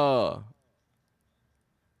 The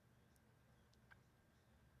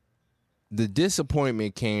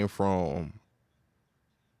disappointment came from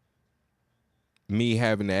me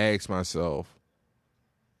having to ask myself,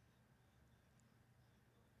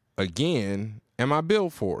 again, am I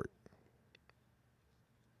built for it?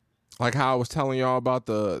 Like how I was telling y'all about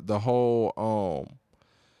the whole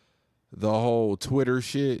Twitter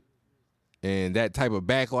shit and that type of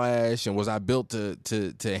backlash, and was I built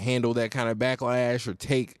to handle that kind of backlash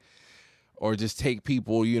or just take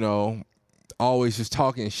people, you know, always just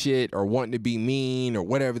talking shit or wanting to be mean or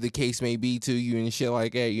whatever the case may be to you and shit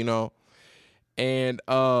like that, you know? And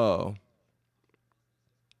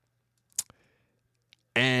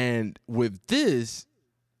with this,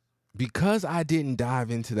 because I didn't dive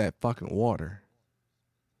into that fucking water,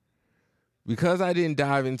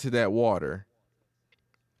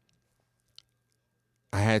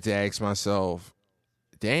 I had to ask myself,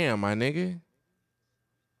 damn, my nigga,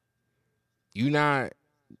 you not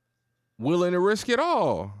willing to risk it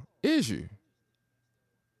all, is you?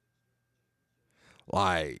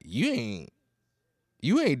 Like, you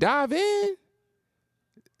ain't dive in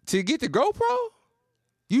to get the GoPro?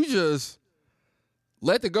 You just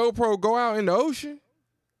let the GoPro go out in the ocean?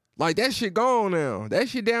 Like, that shit gone now. That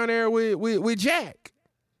shit down there with Jack.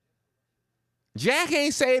 Jack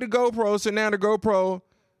ain't saved the GoPro, so now the GoPro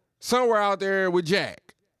somewhere out there with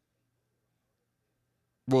Jack.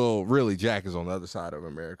 Well, really, Jack is on the other side of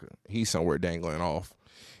America. He's somewhere dangling off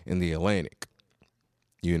in the Atlantic,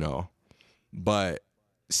 you know. But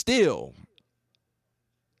still,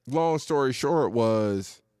 long story short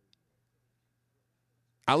was,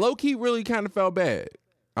 I low-key really kind of felt bad.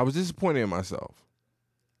 I was disappointed in myself.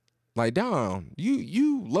 Like, Dom,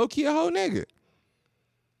 you low-key a whole nigga.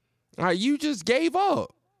 Like, you just gave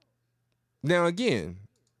up. Now, again,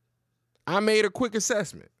 I made a quick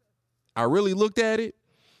assessment. I really looked at it.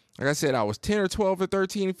 Like I said, I was 10 or 12 or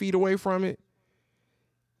 13 feet away from it.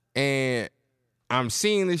 And I'm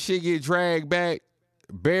seeing this shit get dragged back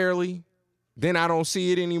barely. Then I don't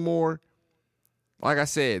see it anymore. Like I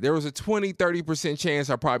said, there was a 20-30% chance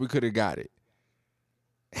I probably could have got it.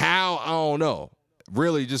 How? I don't know.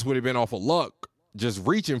 Really just would have been off of luck. Just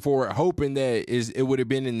reaching for it, hoping that it would have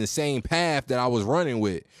been in the same path that I was running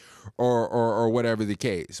with, or whatever the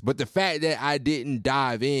case. But the fact that I didn't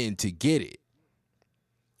dive in to get it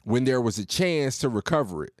when there was a chance to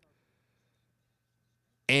recover it.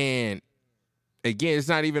 And again, it's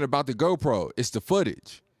not even about the GoPro. It's the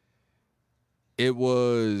footage. It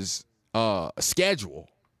was a schedule.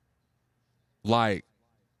 Like,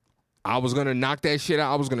 I was going to knock that shit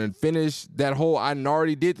out. I was going to finish that whole, I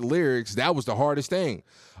already did the lyrics. That was the hardest thing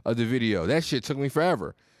of the video. That shit took me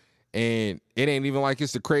forever. And it ain't even like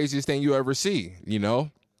it's the craziest thing you ever see, you know?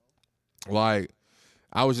 Like,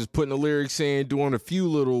 I was just putting the lyrics in, doing a few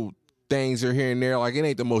little things here and there. Like, it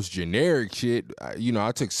ain't the most generic shit.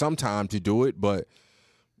 I took some time to do it, but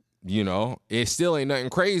it still ain't nothing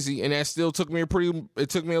crazy. And that still took me it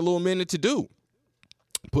took me a little minute to do,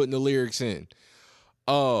 putting the lyrics in.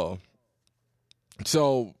 So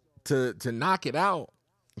to knock it out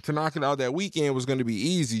that weekend was going to be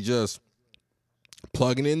easy, just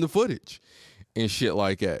plugging in the footage and shit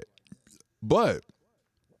like that. But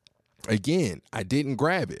again, I didn't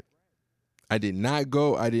grab it. I did not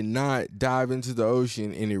dive into the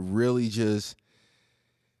ocean, and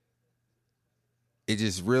it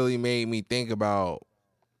just really made me think about.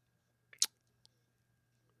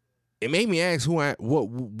 It made me ask what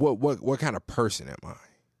kind of person am I?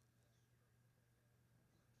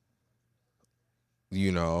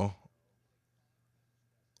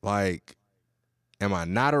 Like, am I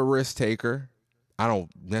not a risk taker? I don't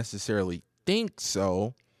necessarily think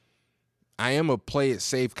so. I am a play it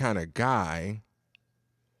safe kind of guy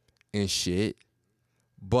and shit,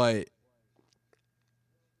 but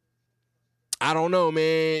I don't know,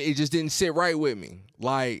 man. It just didn't sit right with me.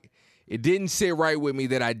 Like, it didn't sit right with me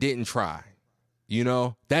that I didn't try.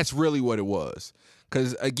 That's really what it was.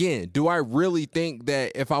 Because, again, do I really think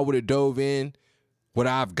that if I would have dove in, would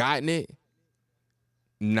I have gotten it?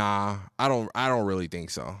 Nah, I don't really think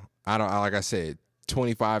so. Like I said,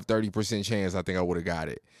 25, 30% chance I think I would have got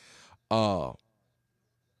it. But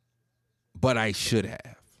I should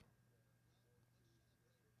have.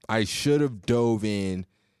 I should have dove in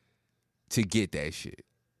to get that shit.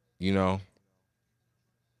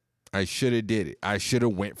 I should have did it. I should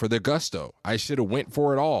have went for the gusto. I should have went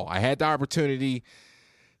for it all. I had the opportunity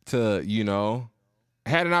to,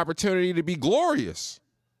 had an opportunity to be glorious.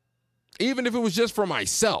 Even if it was just for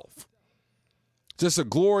myself. Just a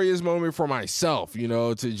glorious moment for myself,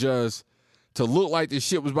 to look like this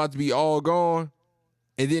shit was about to be all gone.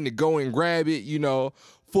 And then to go and grab it,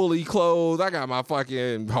 fully clothed. I got my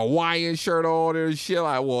fucking Hawaiian shirt on and shit.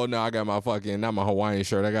 Like, well, no, I got my fucking, not my Hawaiian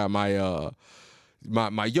shirt. I got my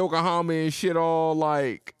my Yokohama and shit on.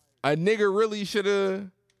 Like, a nigga really should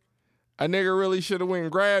have went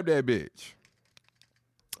and grabbed that bitch.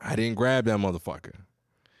 I didn't grab that motherfucker.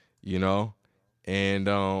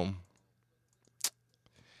 And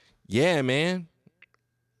yeah, man.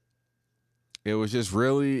 It was just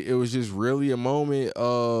really a moment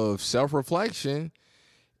of self-reflection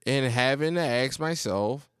and having to ask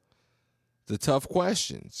myself the tough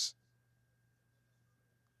questions.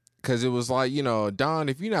 Cause it was like, Don,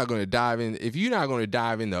 if you're not going to dive in the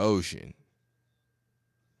ocean,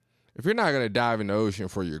 if you're not going to dive in the ocean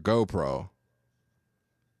for your GoPro,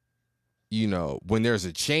 when there's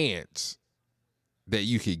a chance that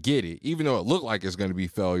you could get it, even though it looked like it's going to be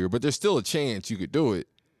failure, but there's still a chance you could do it.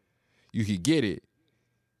 You could get it.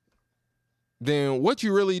 Then what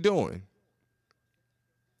you really doing?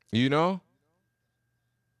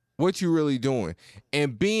 What you really doing?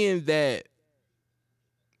 And being that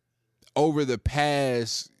over the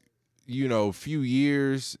past, few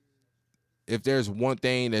years, if there's one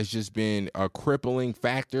thing that's just been a crippling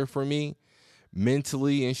factor for me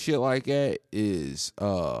mentally and shit like that is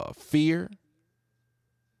fear.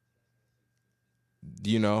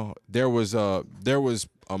 There was a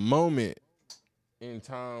moment in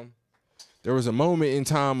time,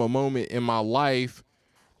 a moment in my life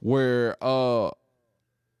where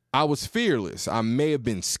I was fearless. I may have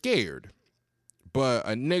been scared, but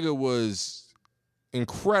a nigga was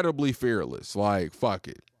incredibly fearless. Like, fuck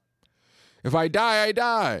it. If I die, I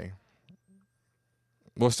die.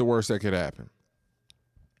 What's the worst that could happen?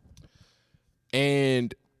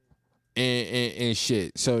 And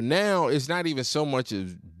shit. So now it's not even so much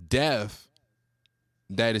of death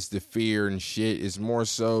that is the fear and shit. It's more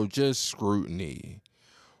so just scrutiny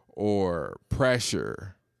or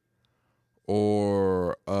pressure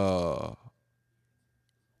or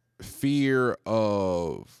fear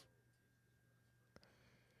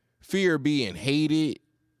being hated,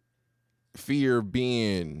 fear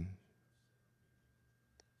being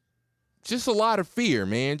just a lot of fear,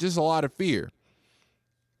 man. Just a lot of fear.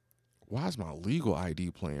 Why is my legal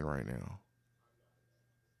ID playing right now?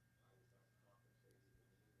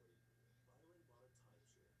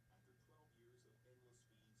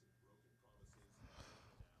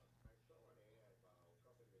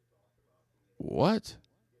 What?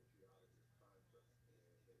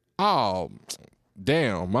 Oh,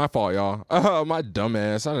 damn. My fault, y'all. My dumb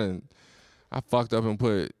ass. I fucked up and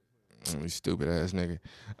put, stupid ass nigga.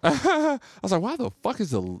 I was like, why the fuck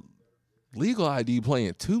is the legal ID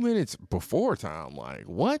playing 2 minutes before time? Like,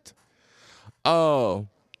 what? But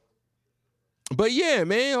yeah,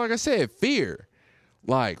 man, like I said, fear.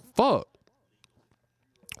 Like, fuck.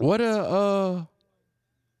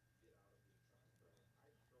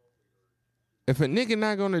 if a nigga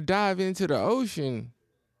not gonna dive into the ocean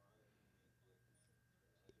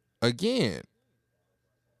again,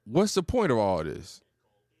 what's the point of all this?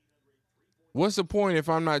 What's the point if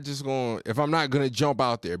I'm not gonna jump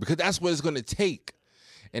out there? Because that's what it's gonna take.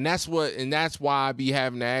 And that's why I be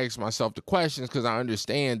having to ask myself the questions, because I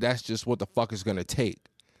understand that's just what the fuck is gonna take.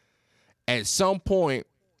 At some point,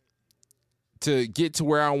 to get to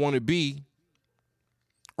where I want to be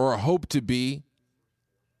or hope to be,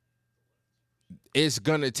 it's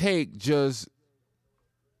gonna take just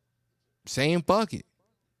saying fuck it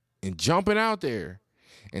and jumping out there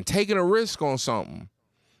and taking a risk on something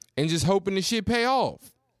and just hoping the shit pay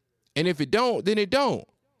off. And if it don't, then it don't.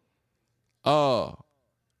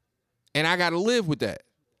 And I gotta live with that.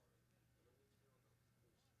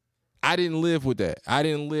 I didn't live with that. I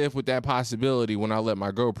didn't live with that possibility when I let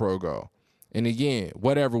my GoPro go. And again,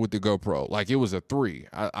 whatever with the GoPro. Like, it was a 3.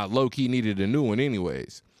 I low-key needed a new one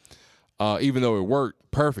anyways. Even though it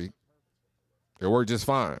worked perfect. It worked just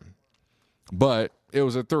fine. But it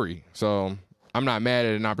was a 3. So I'm not mad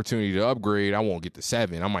at an opportunity to upgrade. I won't get the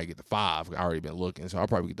 7. I might get the 5. I already been looking. So I'll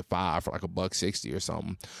probably get the 5 for like $160 or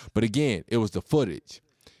something. But again, it was the footage.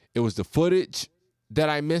 It was the footage that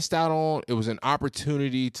I missed out on. It was an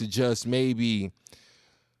opportunity to just maybe,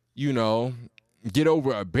 get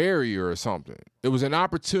over a barrier or something. It was an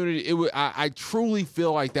opportunity. I truly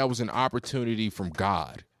feel like that was an opportunity from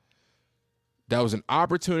God. That was an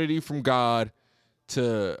opportunity from God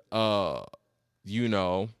to, to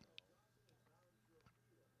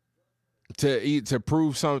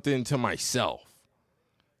prove something to myself,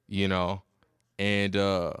 and I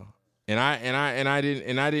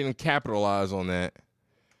didn't capitalize on that.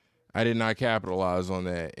 I did not capitalize on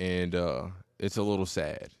that, and it's a little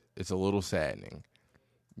sad. It's a little saddening,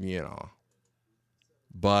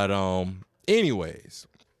 But anyways,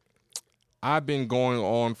 I've been going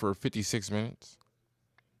on for 56 minutes,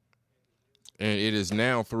 and it is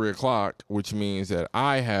now 3:00, which means that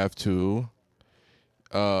I have to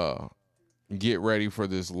get ready for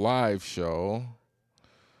this live show,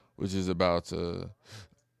 which is about to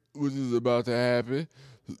happen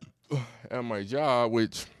at my job,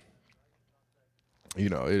 which,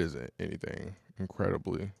 it isn't anything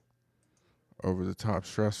incredibly over the top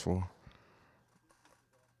stressful.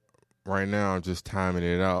 Right now, I'm just timing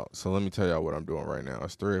it out. So let me tell y'all what I'm doing right now.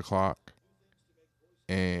 It's 3:00,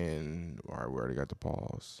 and all right, we already got the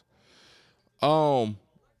pause.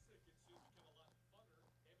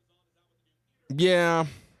 Yeah,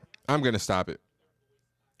 I'm gonna stop it.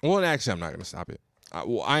 Well, actually, I'm not gonna stop it.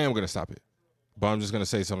 I am gonna stop it, but I'm just gonna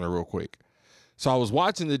say something real quick. So I was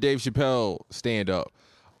watching the Dave Chappelle stand up.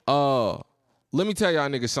 Let me tell y'all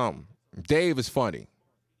niggas something. Dave is funny.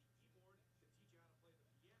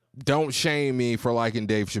 Don't shame me for liking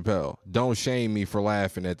Dave Chappelle. Don't shame me for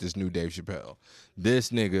laughing at this new Dave Chappelle. This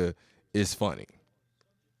nigga is funny.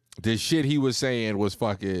 The shit he was saying was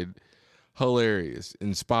fucking hilarious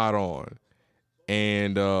and spot on.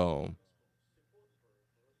 And the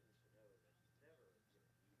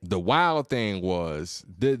wild thing was,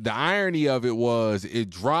 the irony of it was, it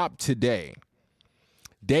dropped today.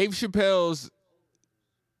 Dave Chappelle's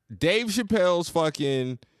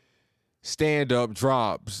fucking stand-up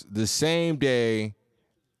drops the same day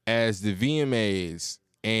as the VMAs,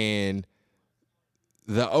 and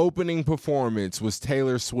the opening performance was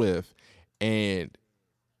Taylor Swift, and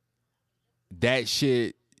that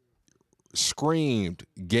shit screamed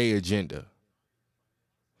gay agenda.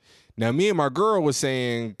 Now, me and my girl was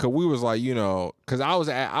saying, because we was like, because I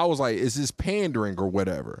was like, is this pandering or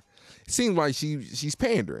whatever? It seems like she's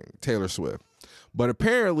pandering, Taylor Swift. But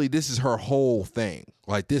apparently this is her whole thing.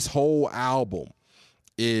 Like, this whole album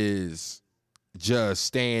is just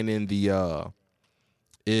staying in the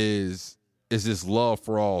is this love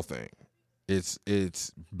for all thing. It's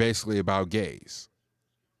basically about gays.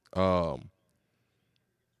 The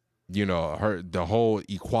whole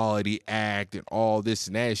Equality Act and all this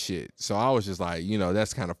and that shit. So I was just like,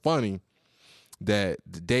 that's kind of funny that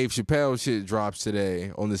the Dave Chappelle shit drops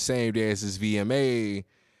today on the same day as the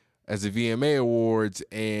VMA Awards,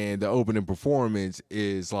 and the opening performance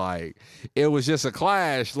is like, it was just a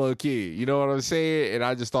clash, low key. You know what I'm saying? And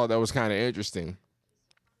I just thought that was kind of interesting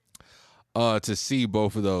to see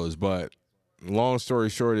both of those. But long story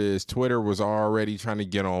short is, Twitter was already trying to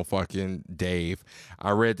get on fucking Dave.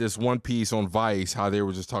 I read this one piece on Vice, how they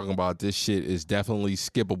were just talking about this shit is definitely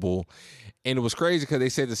skippable. And it was crazy because they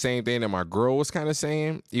said the same thing that my girl was kind of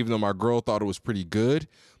saying, even though my girl thought it was pretty good.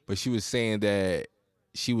 But she was saying that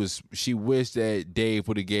she wished that Dave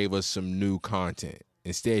would have gave us some new content.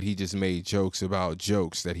 Instead, he just made jokes about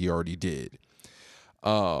jokes that he already did.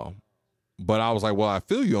 But I was like, well, I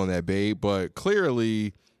feel you on that, babe. But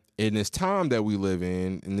clearly, in this time that we live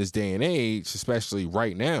in this day and age, especially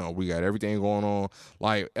right now, we got everything going on.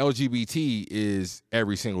 Like, LGBT is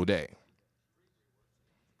every single day.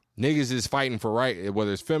 Niggas is fighting for right,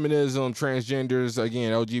 whether it's feminism, transgenders,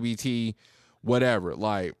 again, LGBT, whatever.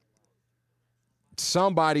 Like,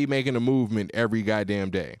 somebody making a movement every goddamn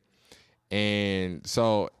day. And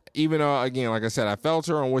so, even though, again, like I said, I felt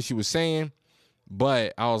her on what she was saying,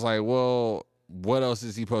 but I was like, well, what else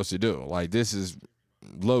is he supposed to do? Like, this is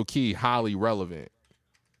low-key highly relevant.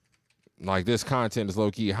 Like, this content is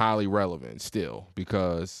low-key highly relevant still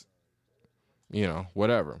because, you know,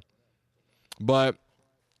 whatever. But,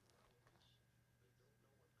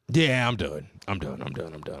 yeah, I'm done. I've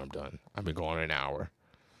been going an hour.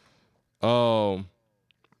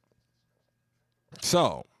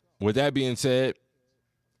 So, with that being said,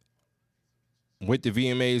 with the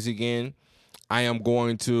VMAs again, I am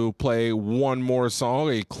going to play one more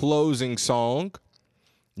song, a closing song.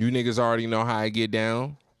 You niggas already know how I get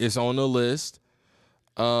down. It's on the list.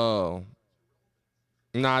 Nah,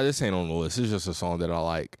 this ain't on the list. It's just a song that I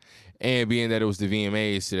like. And being that it was the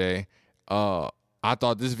VMAs today, I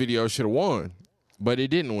thought this video should have won, but it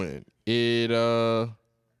didn't win. I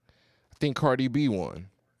think Cardi B won.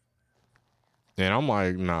 And I'm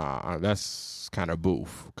like, nah, that's kind of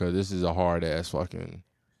boof, because this is a hard-ass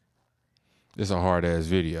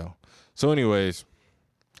video. So anyways,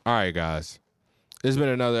 all right, guys. It's been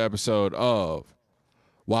another episode of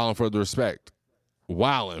Wildin' for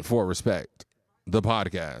Respect, the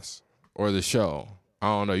podcast, or the show. I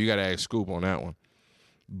don't know. You got to ask Scoop on that one.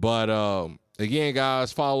 But, again,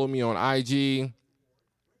 guys, follow me on IG.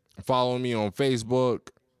 Follow me on Facebook.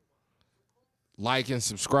 Like and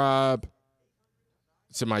subscribe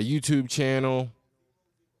to my YouTube channel.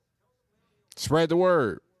 Spread the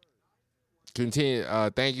word. Continue.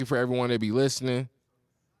 Thank you for everyone that be listening.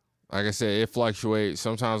 Like I said, it fluctuates.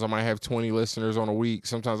 Sometimes I might have 20 listeners on a week.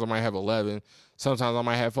 Sometimes I might have 11. Sometimes I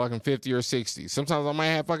might have fucking 50 or 60. Sometimes I might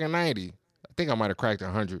have fucking 90. I think I might have cracked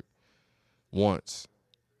 100 once.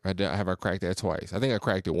 Have I cracked that twice? I think I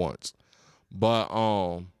cracked it once. But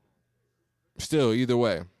still, either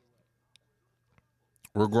way,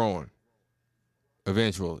 we're growing.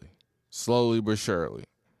 Eventually. Slowly but surely.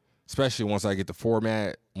 Especially once I get the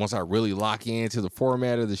format. Once I really lock into the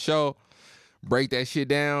format of the show. Break that shit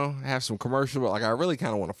down. Have some commercial. Like, I really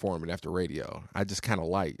kind of want to form it after radio. I just kind of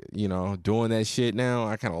like, doing that shit now.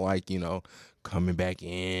 I kind of like, coming back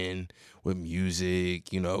in with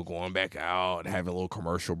music, going back out, having little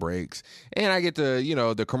commercial breaks. And I get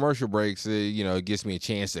the, the commercial breaks, it gives me a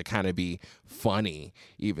chance to kind of be funny,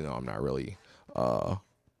 even though I'm not really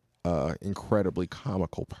incredibly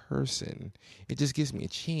comical person. It just gives me a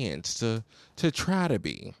chance to try to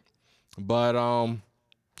be. But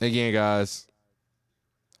again, guys,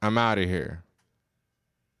 I'm out of here.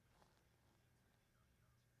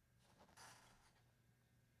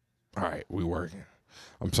 All right, we working.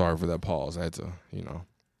 I'm sorry for that pause. I had to,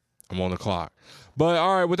 I'm on the clock. But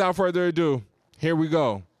all right, without further ado, here we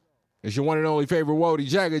go. It's your one and only favorite Wody,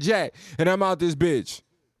 Jagger Jack, and I'm out this bitch.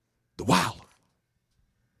 The Wild.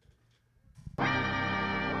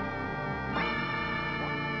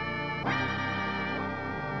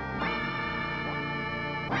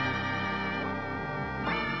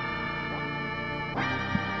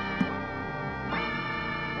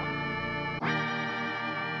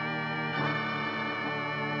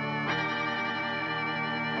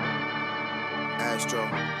 Astro.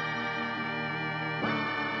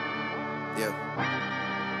 Yeah.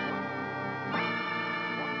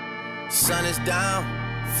 Sun is down,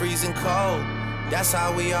 freezing cold. That's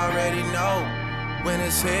how we already know.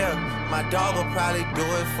 Winter's here. My dog will probably do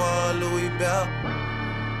it for Louis Bell.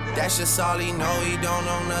 That's just all he know. He don't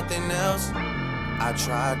know nothing else. I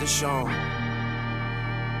tried to show him.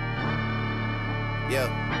 Yeah.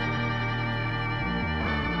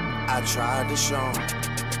 I tried to show him.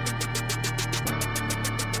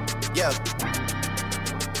 Yeah.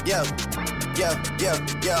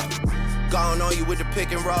 Gone on you with the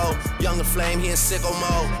pick and roll. Younger flame, he in sicko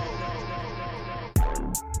mode.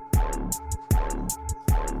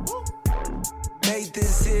 Made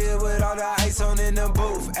this here with all the ice on in the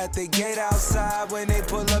booth. At the gate outside, when they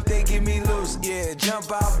pull up, they give me loose. Yeah, jump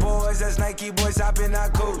out, boys. That's Nike boys hopping our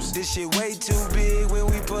coops. This shit way too big. When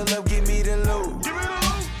we pull up, give me the loot.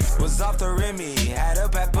 Was off the Remy, had a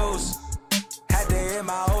papoose. Had to hit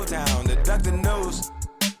my old town to duck the news.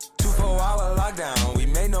 24-hour lockdown, we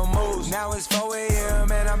made no moves. Now it's 4 a.m.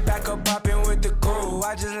 and I'm back up popping with the crew.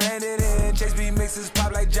 I just landed in, Chase B mixes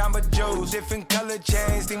pop like Jamba Juice. Different color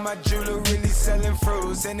chains, think my jeweler really selling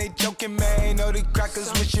fruits. And they joking, man, know the crackers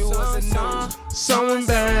wish it was a news. Someone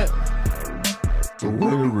bad. The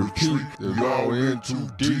winner retreat, y'all in too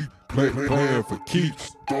deep. Playing for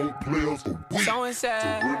keeps, don't play us for weak. Someone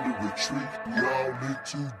said, Surrender retreat, y'all in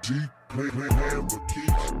too deep. Playing for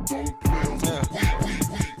keeps, don't play us for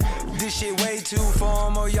weak. this shit way too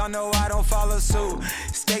formal, y'all know I don't follow suit.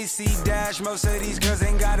 Stacy Dash, most of these girls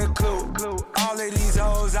ain't got a clue. All of these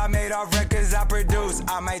hoes I made off records I produce.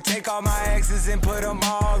 I might take all my exes and put them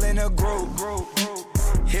all in a group.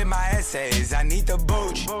 Hit my essays, I need the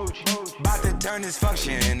booch. About to turn this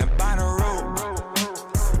function into Bonnaroo.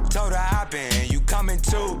 Told her hop in, you coming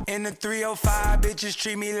too. In the 305, bitches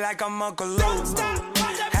treat me like I'm Uncle Luke.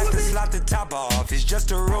 Have to slot the top off, it's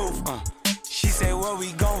just a roof. She said, where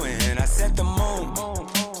we going? I said the moon.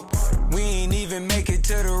 We ain't even make it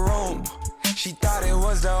to the room. She thought it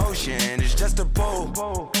was the ocean, it's just a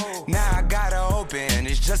pool. Now I gotta open,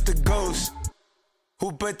 it's just a ghost.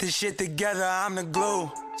 Who put this shit together? I'm the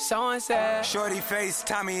glue. Someone said, shorty face,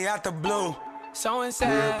 Tommy out the blue. Someone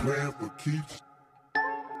said, Playing for keeps,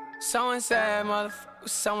 someone said, motherfucker,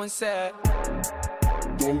 someone said.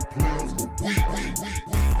 don't play us for weak.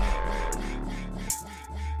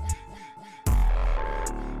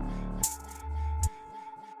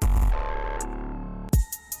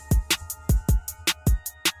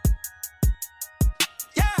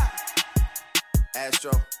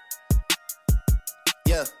 Astro.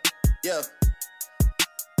 Yeah.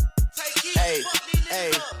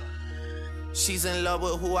 Hey. She's in love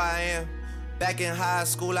with who I am. Back in high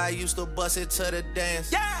school, I used to bust it to the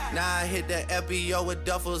dance. Now I hit the FBO with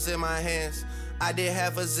duffels in my hands. I did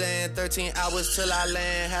half a Zan, 13 hours till I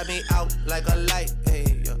land. Had me out like a light,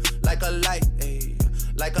 ayy, like a light, ayy,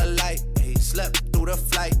 like a light, ayy. Slept through the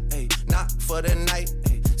flight, ayy, not for the night,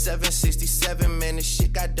 ayy. 767, man, this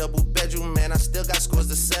shit got double bedroom, man. I still got scores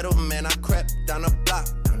to settle, man. I crept down the block,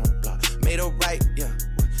 made a right, yeah.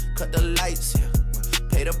 Cut the lights, yeah.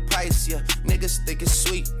 Pay the price, yeah. Niggas think it's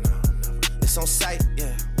sweet, no, it's on sight,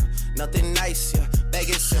 yeah. Nothing nice, yeah.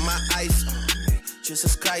 Baggage in my ice,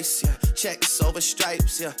 Jesus Christ, yeah. Checks over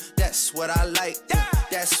stripes, yeah. That's what I like, yeah.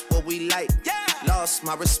 That's what we like, yeah. Lost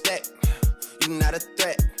my respect, you not a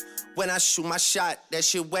threat. When I shoot my shot, that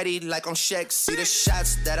shit wetty like on Shaq. See the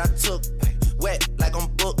shots that I took, wet like on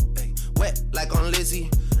Book, wet like on Lizzie.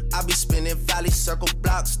 I be spinning valley circle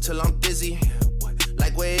blocks till I'm dizzy.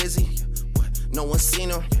 Like where is he? No one seen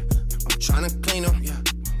him. I'm tryna clean him.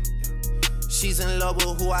 She's in love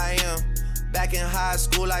with who I am. Back in high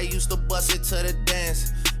school, I used to bust it to the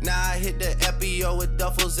dance. Now I hit the FBO with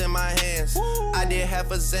duffels in my hands. Woo. I did half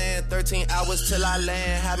a Zan, 13 hours till I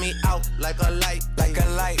land. Had me out like a light, like a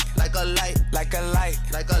light, like a light, like a light,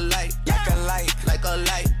 like a light, like a light, like a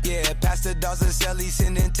light. Yeah, Pastor Dawson Sally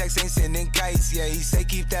sending texts, ain't sending kites. Yeah, he say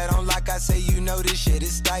keep that on like I say, you know this shit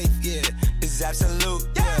is tight. Yeah, this is absolute.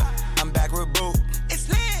 Yeah, I'm back with Boot. It's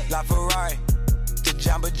lit. La Ferrari.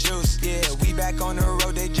 Jamba Juice, yeah, we back on the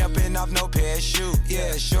road, they jumping off no parachute,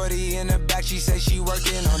 yeah, shorty in the back, she say she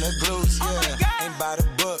working on the glutes, yeah, ain't by the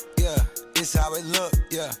book, yeah, it's how it look,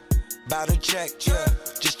 yeah, bout to check, yeah,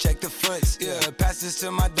 just check the foots, yeah, pass this to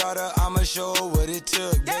my daughter, I'ma show her what it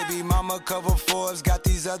took, baby mama cover Forbes, got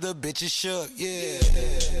these other bitches shook,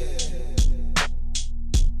 yeah.